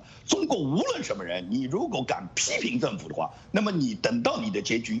批评的。中国无论什么人，你如果敢批评政府的话，那么你等到你的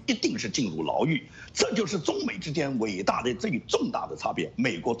结局一定是进入牢狱。这就是中美之间伟大的最重大的差别。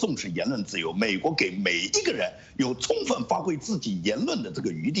美国重视言论自由，美国给每一个人有充分发挥自己言论的这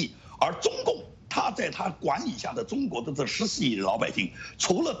个余地，而中共他在他管理下的中国的这14亿的老百姓，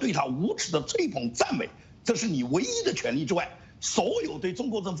除了对他无耻的吹捧赞美，这是你唯一的权利之外，所有对中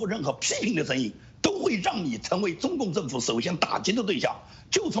国政府任何批评的声音，都会让你成为中共政府首先打击的对象。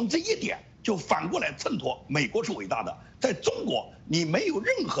就从这一点，就反过来衬托美国是伟大的。在中国，你没有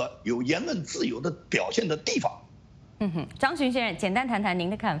任何有言论自由的表现的地方。张巡先生，简单谈谈您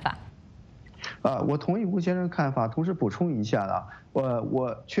的看法。我同意吴先生看法，同时补充一下啊，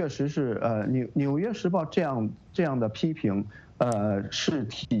我确实是纽约时报这样的批评，是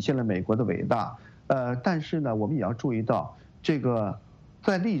体现了美国的伟大，但是呢，我们也要注意到这个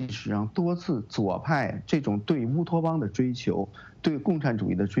在历史上多次左派这种对乌托邦的追求，对共产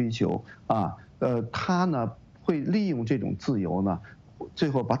主义的追求啊，他呢会利用这种自由呢。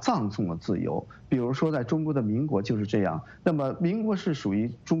最后把葬送了自由，比如说在中国的民国就是这样。那么民国是属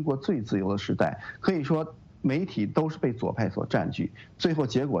于中国最自由的时代，可以说媒体都是被左派所占据。最后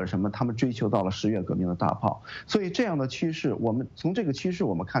结果是什么？他们追求到了10月革命的大炮。所以这样的趋势，我们从这个趋势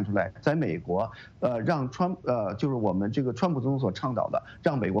我们看出来，在美国，就是我们这个川普总统所倡导的，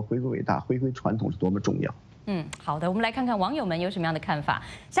让美国回归伟大、回归传统是多么重要。好的，我们来看看网友们有什么样的看法。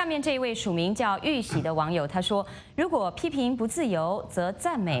下面这一位署名叫玉喜的网友他说：“如果批评不自由，则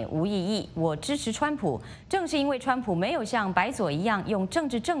赞美无意义。我支持川普，正是因为川普没有像白左一样用政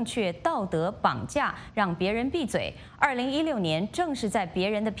治正确、道德绑架让别人闭嘴。2016年正是在别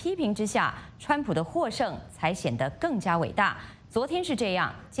人的批评之下，川普的获胜才显得更加伟大。昨天是这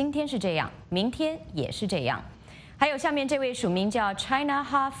样，今天是这样，明天也是这样。”还有下面这位署名叫 China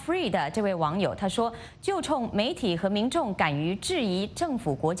Half Free 的这位网友，他说：“就冲媒体和民众敢于质疑政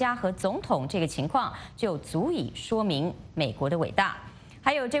府、国家和总统这个情况，就足以说明美国的伟大。”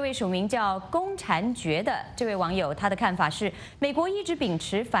还有这位署名叫公禅觉的这位网友，他的看法是：美国一直秉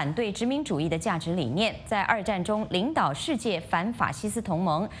持反对殖民主义的价值理念，在2战中领导世界反法西斯同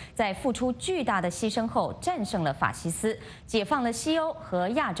盟，在付出巨大的牺牲后战胜了法西斯，解放了西欧和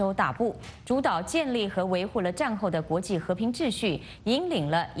亚洲大部，主导建立和维护了战后的国际和平秩序，引领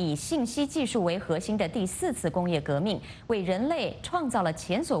了以信息技术为核心的第4次工业革命，为人类创造了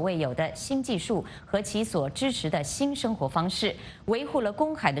前所未有的新技术和其所支持的新生活方式，维护了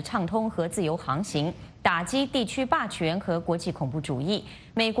公海的畅通和自由航行，打击地区霸权和国际恐怖主义。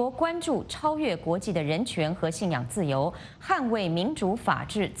美国关注超越国际的人权和信仰自由，捍卫民主、法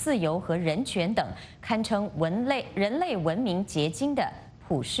治、自由和人权等，堪称人类文明结晶的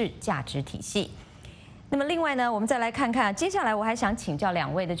普世价值体系。那么，另外呢，我们再来看看，接下来我还想请教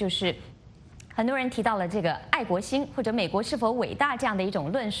2位的就是。很多人提到了这个爱国心或者美国是否伟大这样的一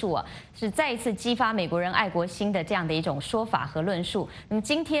种论述啊，是再一次激发美国人爱国心的这样的一种说法和论述。那么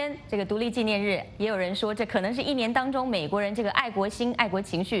今天这个独立纪念日，也有人说这可能是1年当中美国人这个爱国心、爱国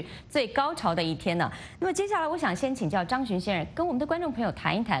情绪最高潮的一天呢。那么接下来我想先请教张巡先生，跟我们的观众朋友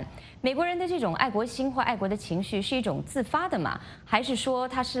谈一谈，美国人的这种爱国心或爱国的情绪是一种自发的吗？还是说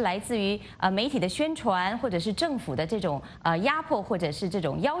它是来自于媒体的宣传，或者是政府的这种压迫，或者是这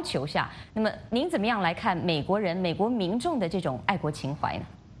种要求下？那么您怎么样来看美国人、美国民众的这种爱国情怀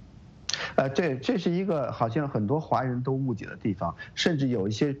呢？这是一个好像很多华人都误解的地方，甚至有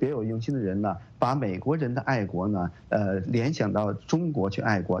一些别有用心的人呢，把美国人的爱国呢，联想到中国去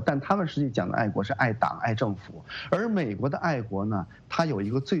爱国，但他们实际讲的爱国是爱党、爱政府，而美国的爱国呢，它有一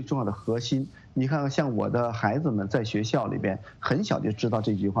个最重要的核心。你看，像我的孩子们在学校里边很小就知道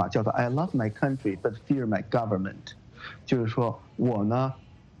这句话，叫做 "I love my country, but fear my government"， 就是说我呢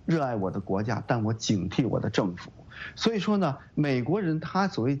热爱我的国家，但我警惕我的政府。所以说呢，美国人他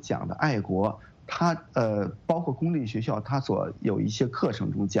所谓讲的爱国，他包括公立学校他所有一些课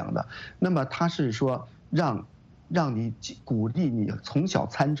程中讲的，那么他是说让你鼓励你从小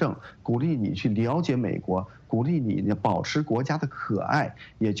参政，鼓励你去了解美国，鼓励你保持国家的可爱，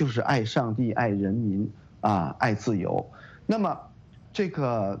也就是爱上帝、爱人民啊、爱自由。那么这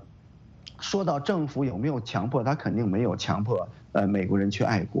个说到政府有没有强迫，他肯定没有强迫美国人去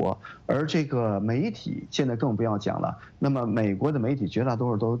爱国，而这个媒体现在更不要讲了。那么美国的媒体绝大多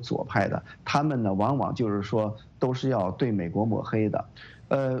数都是左派的，他们呢往往就是说都是要对美国抹黑的。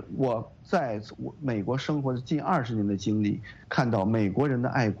我在美国生活的近20年的经历，看到美国人的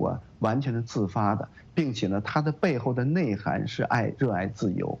爱国完全是自发的，并且呢，它的背后的内涵是热爱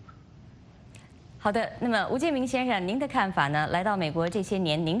自由。好的，那么吴建民先生，您的看法呢？来到美国这些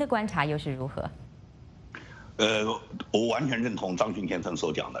年，您的观察又是如何？我完全认同张巡先生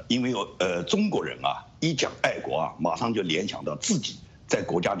所讲的，因为中国人啊，一讲爱国啊，马上就联想到自己在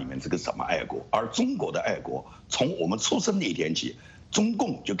国家里面这个什么爱国，而中国的爱国，从我们出生那一天起，中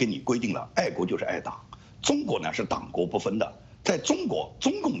共就给你规定了，爱国就是爱党，中国呢是党国不分的，在中国，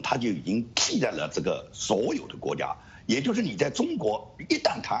中共它就已经替代了这个所有的国家。也就是你在中国一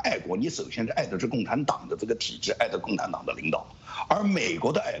旦谈爱国，你首先是爱的是共产党的这个体制，爱的共产党的领导。而美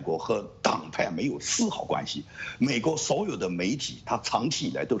国的爱国和党派没有丝毫关系。美国所有的媒体，它长期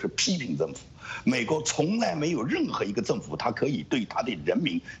以来都是批评政府。美国从来没有任何一个政府，它可以对他的人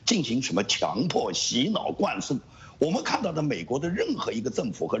民进行什么强迫、洗脑、灌输。我们看到的美国的任何一个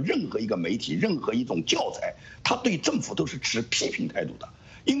政府和任何一个媒体、任何一种教材，它对政府都是持批评态度的。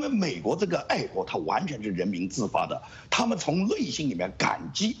因为美国这个爱国，它完全是人民自发的，他们从内心里面感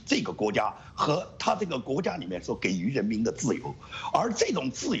激这个国家和他这个国家里面所给予人民的自由，而这种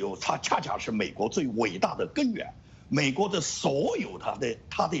自由，它恰恰是美国最伟大的根源。美国的所有它的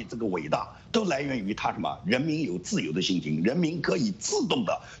这个伟大，都来源于它什么？人民有自由的心情，人民可以自动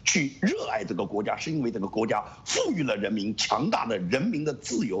的去热爱这个国家，是因为这个国家赋予了人民强大的人民的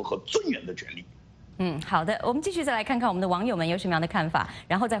自由和尊严的权利。好的，我们继续再来看看我们的网友们有什么样的看法，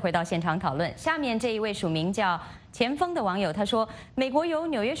然后再回到现场讨论。下面这一位署名叫前锋的网友他说：“美国有《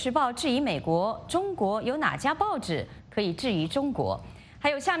纽约时报》质疑美国，中国有哪家报纸可以质疑中国？”还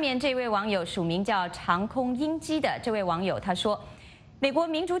有下面这位网友署名叫长空鹰击的这位网友他说：“美国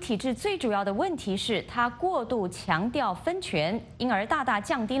民主体制最主要的问题是它过度强调分权，因而大大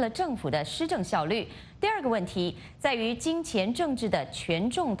降低了政府的施政效率。第二个问题在于金钱政治的权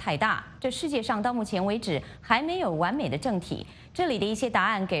重太大，这世界上到目前为止还没有完美的政体。这里的一些答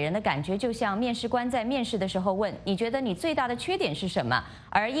案给人的感觉就像面试官在面试的时候问你觉得你最大的缺点是什么，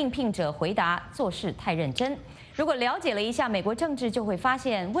而应聘者回答做事太认真。如果了解了一下美国政治，就会发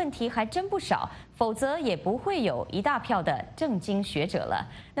现问题还真不少，否则也不会有一大票的政经学者了。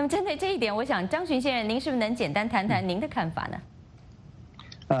那么针对这一点，我想张巡先生，您是不是能简单谈谈您的看法呢？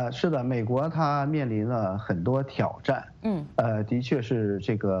是的，美国它面临了很多挑战。的确是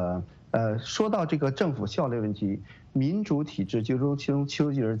这个说到这个政府效率问题，民主体制就如其中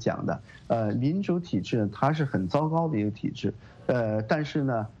丘吉尔讲的，民主体制它是很糟糕的一个体制。但是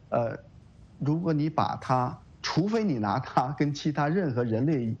呢，如果你把它，除非你拿它跟其他任何人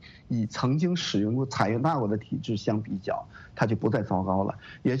类曾经使用过、采纳过的体制相比较，它就不再糟糕了。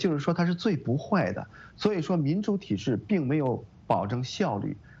也就是说，它是最不坏的。所以说，民主体制并没有保证效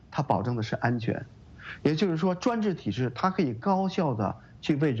率，它保证的是安全。也就是说，专制体制它可以高效的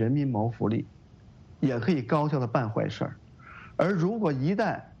去为人民谋福利，也可以高效的办坏事儿。而如果一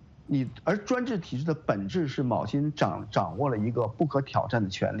旦而专制体制的本质是某些人掌握了一个不可挑战的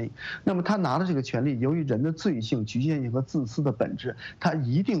权利，那么他拿了这个权利，由于人的罪性、局限性和自私的本质，他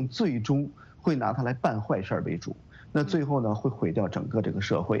一定最终会拿它来办坏事为主。那最后呢，会毁掉整个这个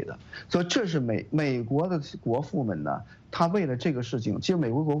社会的。所以这是美国的国父们呢，他为了这个事情，其实美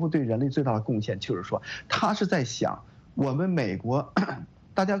国国父对人类最大的贡献就是说，他是在想我们美国，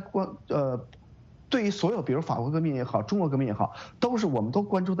大家对于所有，比如法国革命也好，中国革命也好，我们都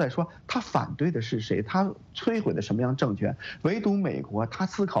关注在说他反对的是谁，他摧毁的什么样政权。唯独美国，他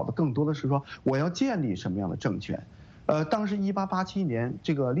思考的更多的是说我要建立什么样的政权。当时1887年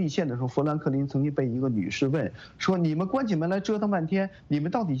这个立宪的时候，富兰克林曾经被一个女士问说：“你们关起门来折腾半天，你们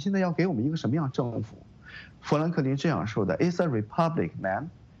到底现在要给我们一个什么样的政府？”富兰克林这样说的 ：“It's a republic, man,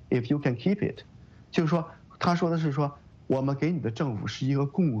 if you can keep it。”就是说，他说的是说，我们给你的政府是一个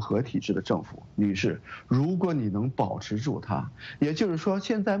共和体制的政府，女士，如果你能保持住它。也就是说，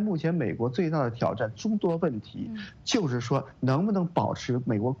现在目前美国最大的挑战诸多问题，就是说能不能保持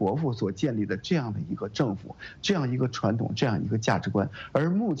美国国父所建立的这样的一个政府，这样一个传统，这样一个价值观。而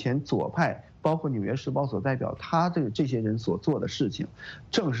目前左派，包括《纽约时报》所代表他的这些人所做的事情，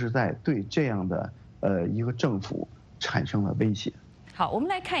正是在对这样的一个政府产生了威胁。好，我们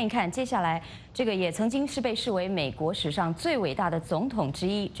来看一看，接下来这个也曾经是被视为美国史上最伟大的总统之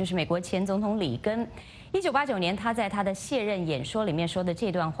一，就是美国前总统里根。1989年，他在他的卸任演说里面说的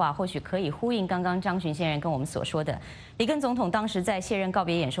这段话，或许可以呼应刚刚张巡先生跟我们所说的。里根总统当时在卸任告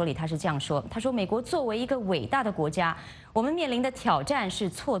别演说里，他是这样说：“他说，美国作为一个伟大的国家，我们面临的挑战是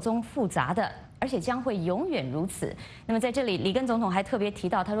错综复杂的。”而且将会永远如此。那么在这里，里根总统还特别提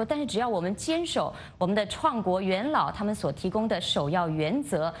到，他说：“但是只要我们坚守我们的创国元老他们所提供的首要原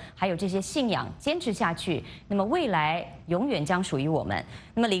则，还有这些信仰，坚持下去，那么未来永远将属于我们。”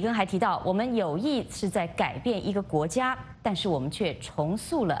那么里根还提到，我们有意是在改变一个国家，但是我们却重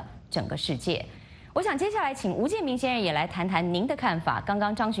塑了整个世界。我想接下来请吴建民先生也来谈谈您的看法。刚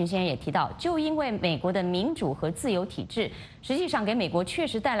刚张巡先生也提到，就因为美国的民主和自由体制，实际上给美国确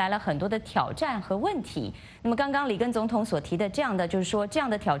实带来了很多的挑战和问题。那么刚刚里根总统所提的这样的，就是说这样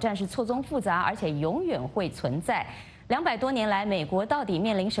的挑战是错综复杂，而且永远会存在。200多年来，美国到底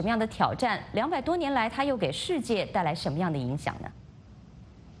面临什么样的挑战？200多年来，它又给世界带来什么样的影响呢？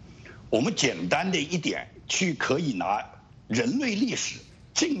我们简单的一点可以拿人类历史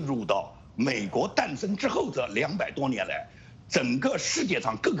进入到美国诞生之后这200多年来，整个世界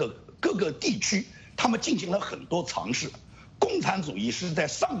上各个地区，他们进行了很多尝试。共产主义是在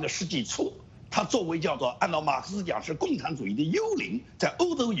上个世纪初，它作为叫做按照马克思讲是共产主义的幽灵，在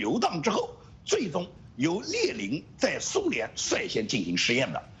欧洲游荡之后，最终由列宁在苏联率先进行实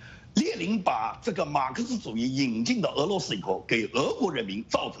验的。列宁把这个马克思主义引进到俄罗斯以后，给俄国人民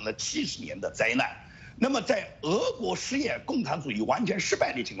造成了70年的灾难。那么在俄国实验共产主义完全失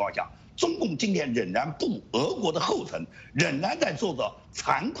败的情况下，中共今天仍然步俄国的后尘，仍然在做着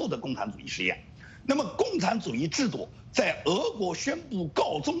残酷的共产主义实验。那么共产主义制度在俄国宣布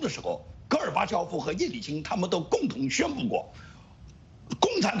告终的时候，戈尔巴乔夫和叶利钦他们都共同宣布过，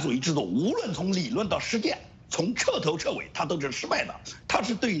共产主义制度无论从理论到实践，从彻头彻尾它都是失败的，它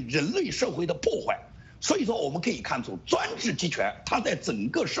是对人类社会的破坏。所以说我们可以看出，专制集权它在整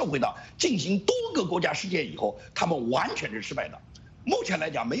个社会上进行多个国家实践以后，他们完全是失败的。目前来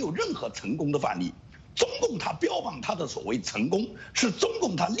讲，没有任何成功的范例。中共它标榜它的所谓成功，是中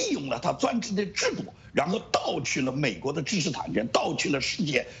共它利用了它专制的制度，然后盗取了美国的知识产权，盗取了世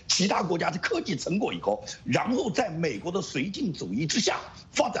界其他国家的科技成果以后，然后在美国的绥靖主义之下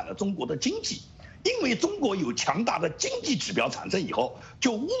发展了中国的经济。因为中国有强大的经济指标产生以后，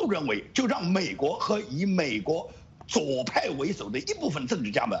就误认为，就让美国和以美国左派为首的一部分政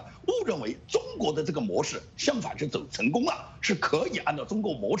治家们误认为中国的这个模式相反是走成功了，是可以按照中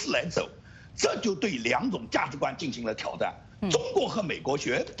国模式来走，这就对两种价值观进行了挑战。中国和美国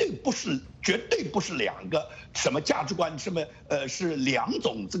绝对不是两个什么价值观，是两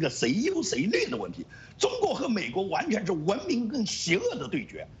种这个谁优谁劣的问题。中国和美国完全是文明跟邪恶的对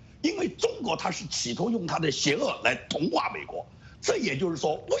决。因为中国它是企图用它的邪恶来同化美国，这也就是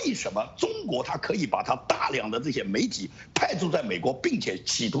说，为什么中国它可以把它大量的这些媒体派驻在美国，并且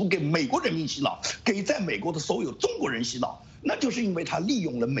企图给美国人民洗脑，给在美国的所有中国人洗脑，那就是因为它利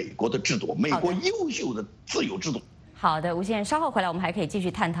用了美国的制度，美国优秀的自由制度。好的，吴先生，稍后回来我们还可以继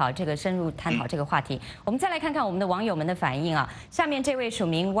续深入探讨这个话题。我们再来看看我们的网友们的反应啊。下面这位署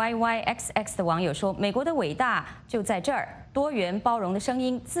名 YYXX 的网友说：“美国的伟大就在这儿，多元包容的声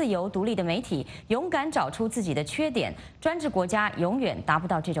音，自由独立的媒体，勇敢找出自己的缺点，专制国家永远达不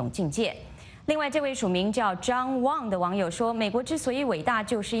到这种境界。”另外，这位署名叫 John Wang 的网友说：“美国之所以伟大，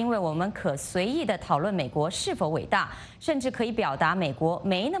就是因为我们可随意地讨论美国是否伟大，甚至可以表达美国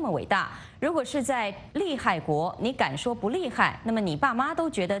没那么伟大。如果是在厉害国，你敢说不厉害，那么你爸妈都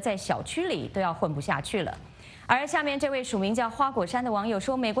觉得在小区里都要混不下去了。”而下面这位署名叫花果山的网友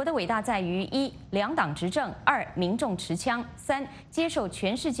说：“美国的伟大在于1. 两党执政，2. 民众持枪，3. 接受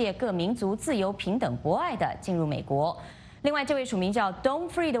全世界各民族自由平等博爱的进入美国。”另外，这位署名叫 Don't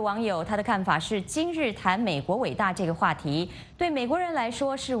Free 的网友，他的看法是：今日谈美国伟大这个话题，对美国人来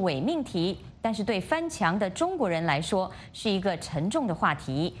说是伪命题，但是对翻墙的中国人来说是一个沉重的话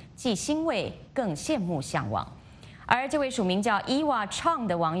题，既欣慰更羡慕向往。而这位署名叫 Ewa Chang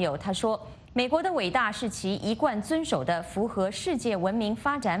的网友，他说：“美国的伟大是其一贯遵守的符合世界文明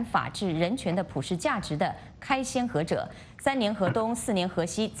发展、法治、人权的普世价值的开先河者。3年河东，4年河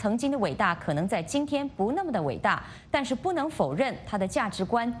西，曾经的伟大可能在今天不那么的伟大，但是不能否认它的价值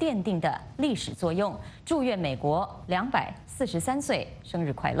观奠定的历史作用。祝愿美国243岁生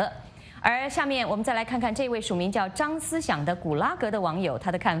日快乐。”而下面我们再来看看这位署名叫张思想的古拉格的网友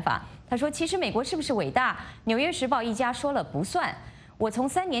他的看法。他说：“其实美国是不是伟大，《纽约时报》一家说了不算。我从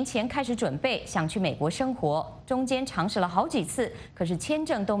3年前开始准备，想去美国生活，中间尝试了好几次，可是签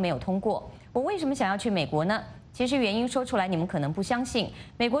证都没有通过。我为什么想要去美国呢？其实原因说出来你们可能不相信。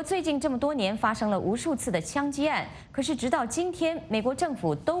美国最近这么多年发生了无数次的枪击案，可是直到今天，美国政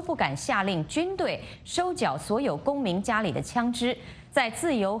府都不敢下令军队收缴所有公民家里的枪支。在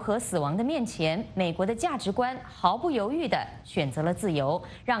自由和死亡的面前，美国的价值观毫不犹豫地选择了自由，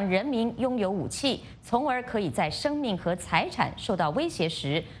让人民拥有武器，从而可以在生命和财产受到威胁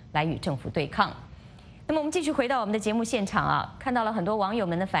时来与政府对抗。”那么我们继续回到我们的节目现场啊，看到了很多网友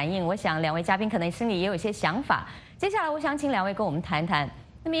们的反应，我想2位嘉宾可能心里也有一些想法。接下来我想请2位跟我们谈谈。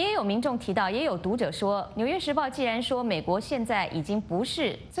那么也有民众提到，也有读者说，《纽约时报》既然说美国现在已经不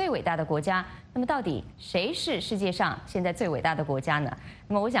是最伟大的国家，那么到底谁是世界上现在最伟大的国家呢？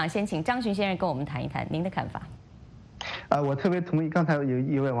那么我想先请张巡先生跟我们谈一谈您的看法。我特别同意刚才有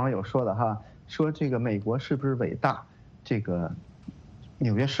一位网友说的哈，说这个美国是不是伟大，这个《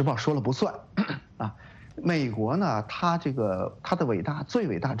纽约时报》说了不算啊。美国呢，它的伟大最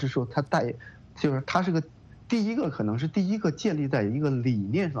伟大之处，就是它是个可能是第一个建立在一个理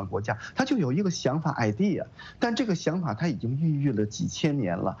念上的国家，它就有一个想法 idea， 但这个想法它已经孕育了几千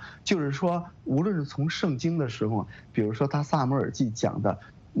年了。就是说，无论是从圣经的时候，比如说他撒母耳记讲的，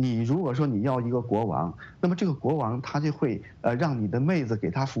你如果说你要一个国王，那么这个国王他就会让你的妹子给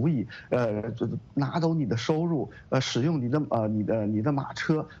他服役，拿走你的收入，使用你的马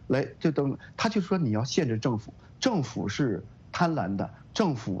车来，他就说你要限制政府，政府是贪婪的，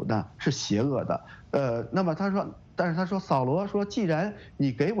政府呢是邪恶的，那么但是他说扫罗说，既然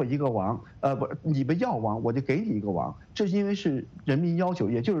你给我一个王，你们要王，我就给你一个王，这是因为是人民要求，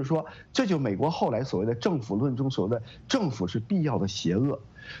也就是说，这就美国后来所谓的政府论中所谓的政府是必要的邪恶。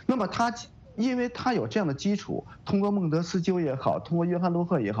那么他因为他有这样的基础，通过孟德斯鸠也好，通过约翰洛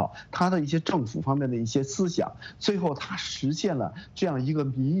赫也好，他的一些政府方面的一些思想，最后他实现了这样一个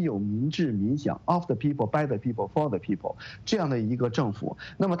民有、民治、民享 of the people, by the people, for the people 这样的一个政府。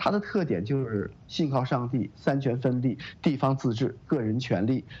那么它的特点就是信靠上帝、三权分立、地方自治、个人权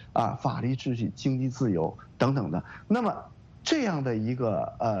利啊、法律秩序、经济自由等等的。那么这样的一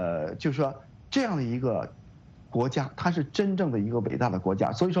个就是说这样的一个国家，它是真正的一个伟大的国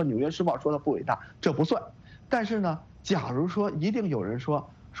家。所以说《纽约时报》说它不伟大，这不算。但是呢，假如说一定有人说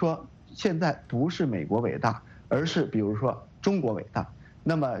现在不是美国伟大，而是比如说中国伟大，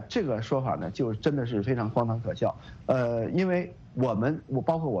那么这个说法呢，就真的是非常荒唐可笑。因为我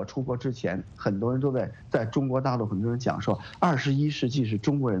包括我出国之前，很多人都在中国大陆，很多人讲说21世纪是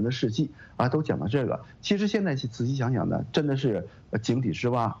中国人的世纪啊，都讲到这个。其实现在仔细想想呢，真的是井底之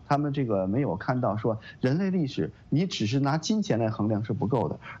蛙。他们这个没有看到说人类历史，你只是拿金钱来衡量是不够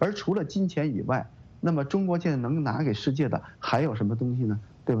的，而除了金钱以外，那么中国现在能拿给世界的还有什么东西呢？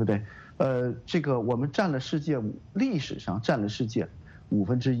对不对？这个我们历史上占了世界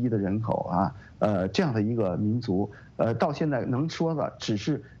1/5的人口啊，这样的一个民族，到现在能说的只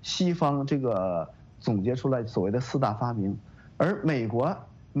是西方这个总结出来所谓的4大发明，而美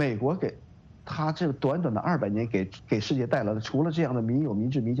国给他这短短的200年给世界带来的，除了这样的民有、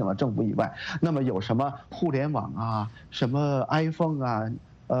民治、民享的政府以外，那么有什么互联网啊，什么 iPhone 啊。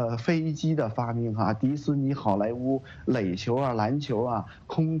飞机的发明啊，迪士尼、好莱坞、垒球啊、篮球啊、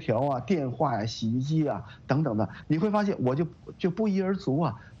空调啊、电话呀、洗衣机啊等等的，你会发现我就不一而足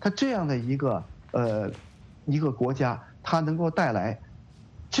啊。它这样的一个国家，它能够带来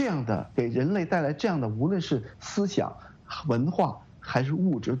这样的给人类带来这样的，无论是思想、文化还是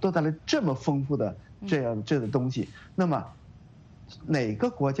物质，都带来这么丰富的这样的东西。那么哪个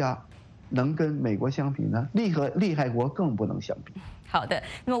国家能跟美国相比呢？厉害国更不能相比。好的，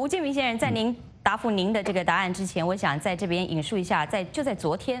那么吴建民先生，在您答复您的这个答案之前，我想在这边引述一下，就在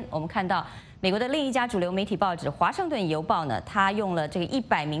昨天，我们看到美国的另一家主流媒体报纸《华盛顿邮报》呢，它用了这个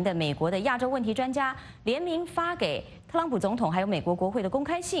100名的美国的亚洲问题专家联名发给特朗普总统还有美国国会的公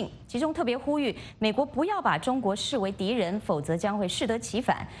开信，其中特别呼吁美国不要把中国视为敌人，否则将会适得其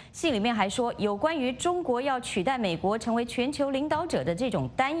反。信里面还说，有关于中国要取代美国成为全球领导者的这种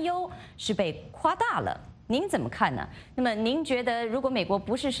担忧是被夸大了。您怎么看呢？那么您觉得，如果美国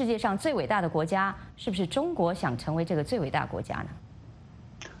不是世界上最伟大的国家，是不是中国想成为这个最伟大国家呢？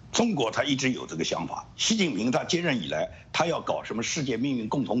中国他一直有这个想法。习近平他接任以来，他要搞什么世界命运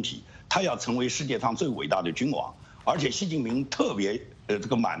共同体，他要成为世界上最伟大的君王。而且习近平特别这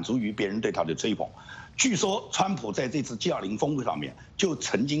个满足于别人对他的吹捧。据说川普在这次 G20 峰会上面就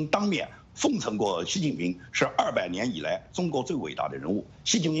曾经当面奉承过习近平是200年以来中国最伟大的人物。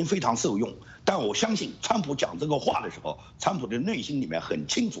习近平非常受用。但我相信川普讲这个话的时候，川普的内心里面很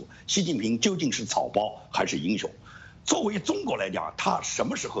清楚，习近平究竟是草包还是英雄。作为中国来讲，他什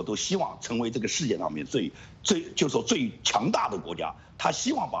么时候都希望成为这个世界上面最强大的国家。他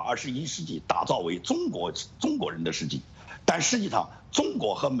希望把21世纪打造为中国人的世纪。但实际上，中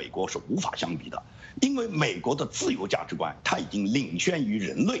国和美国是无法相比的，因为美国的自由价值观，它已经领先于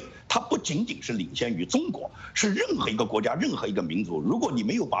人类，它不仅仅是领先于中国，是任何一个国家、任何一个民族，如果你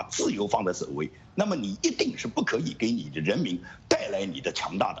没有把自由放在首位，那么你一定是不可以给你的人民带来你的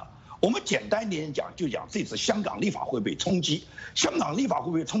强大的。我们简单一点讲，就讲这次香港立法会被冲击，香港立法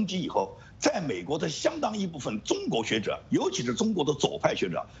会被冲击以后，在美国的相当一部分中国学者，尤其是中国的左派学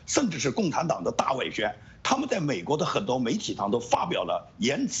者，甚至是共产党的大外宣，他们在美国的很多媒体上都发表了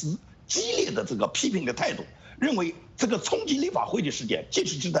言辞激烈的这个批评的态度，认为这个冲击立法会的事件，即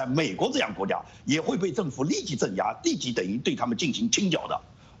使是在美国这样国家，也会被政府立即镇压，立即等于对他们进行清剿的。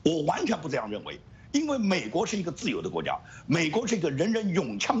我完全不这样认为。因为美国是一个自由的国家，美国是一个人人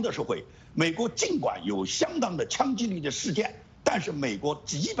拥枪的社会。美国尽管有相当的枪击率的事件，但是美国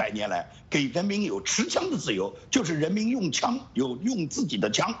几百年来给人民有持枪的自由，就是人民用枪用自己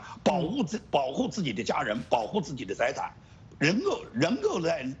的枪保护自己的家人，保护自己的财产，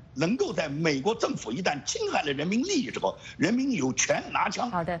能够在美国政府一旦侵害了人民利益之后，人民有权拿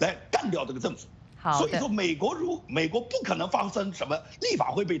枪来干掉这个政府。所以说，美国不可能发生什么立法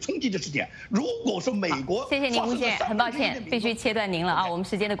会被冲击的事件。如果说美国，谢谢您，吴建，很抱歉，必须切断您了啊！我们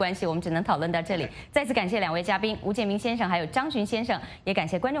时间的关系，我们只能讨论到这里。再次感谢2位嘉宾吴建民先生还有张巡先生，也感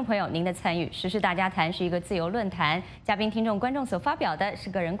谢观众朋友您的参与。时事大家谈是一个自由论坛，嘉宾、听众、观众所发表的是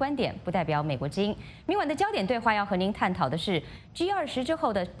个人观点，不代表美国之音。明晚的焦点对话要和您探讨的是 G20之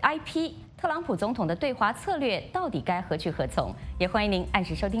后的 IP。特朗普总统的对华策略到底该何去何从？也欢迎您按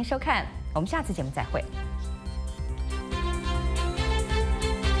时收听收看，我们下次节目再会。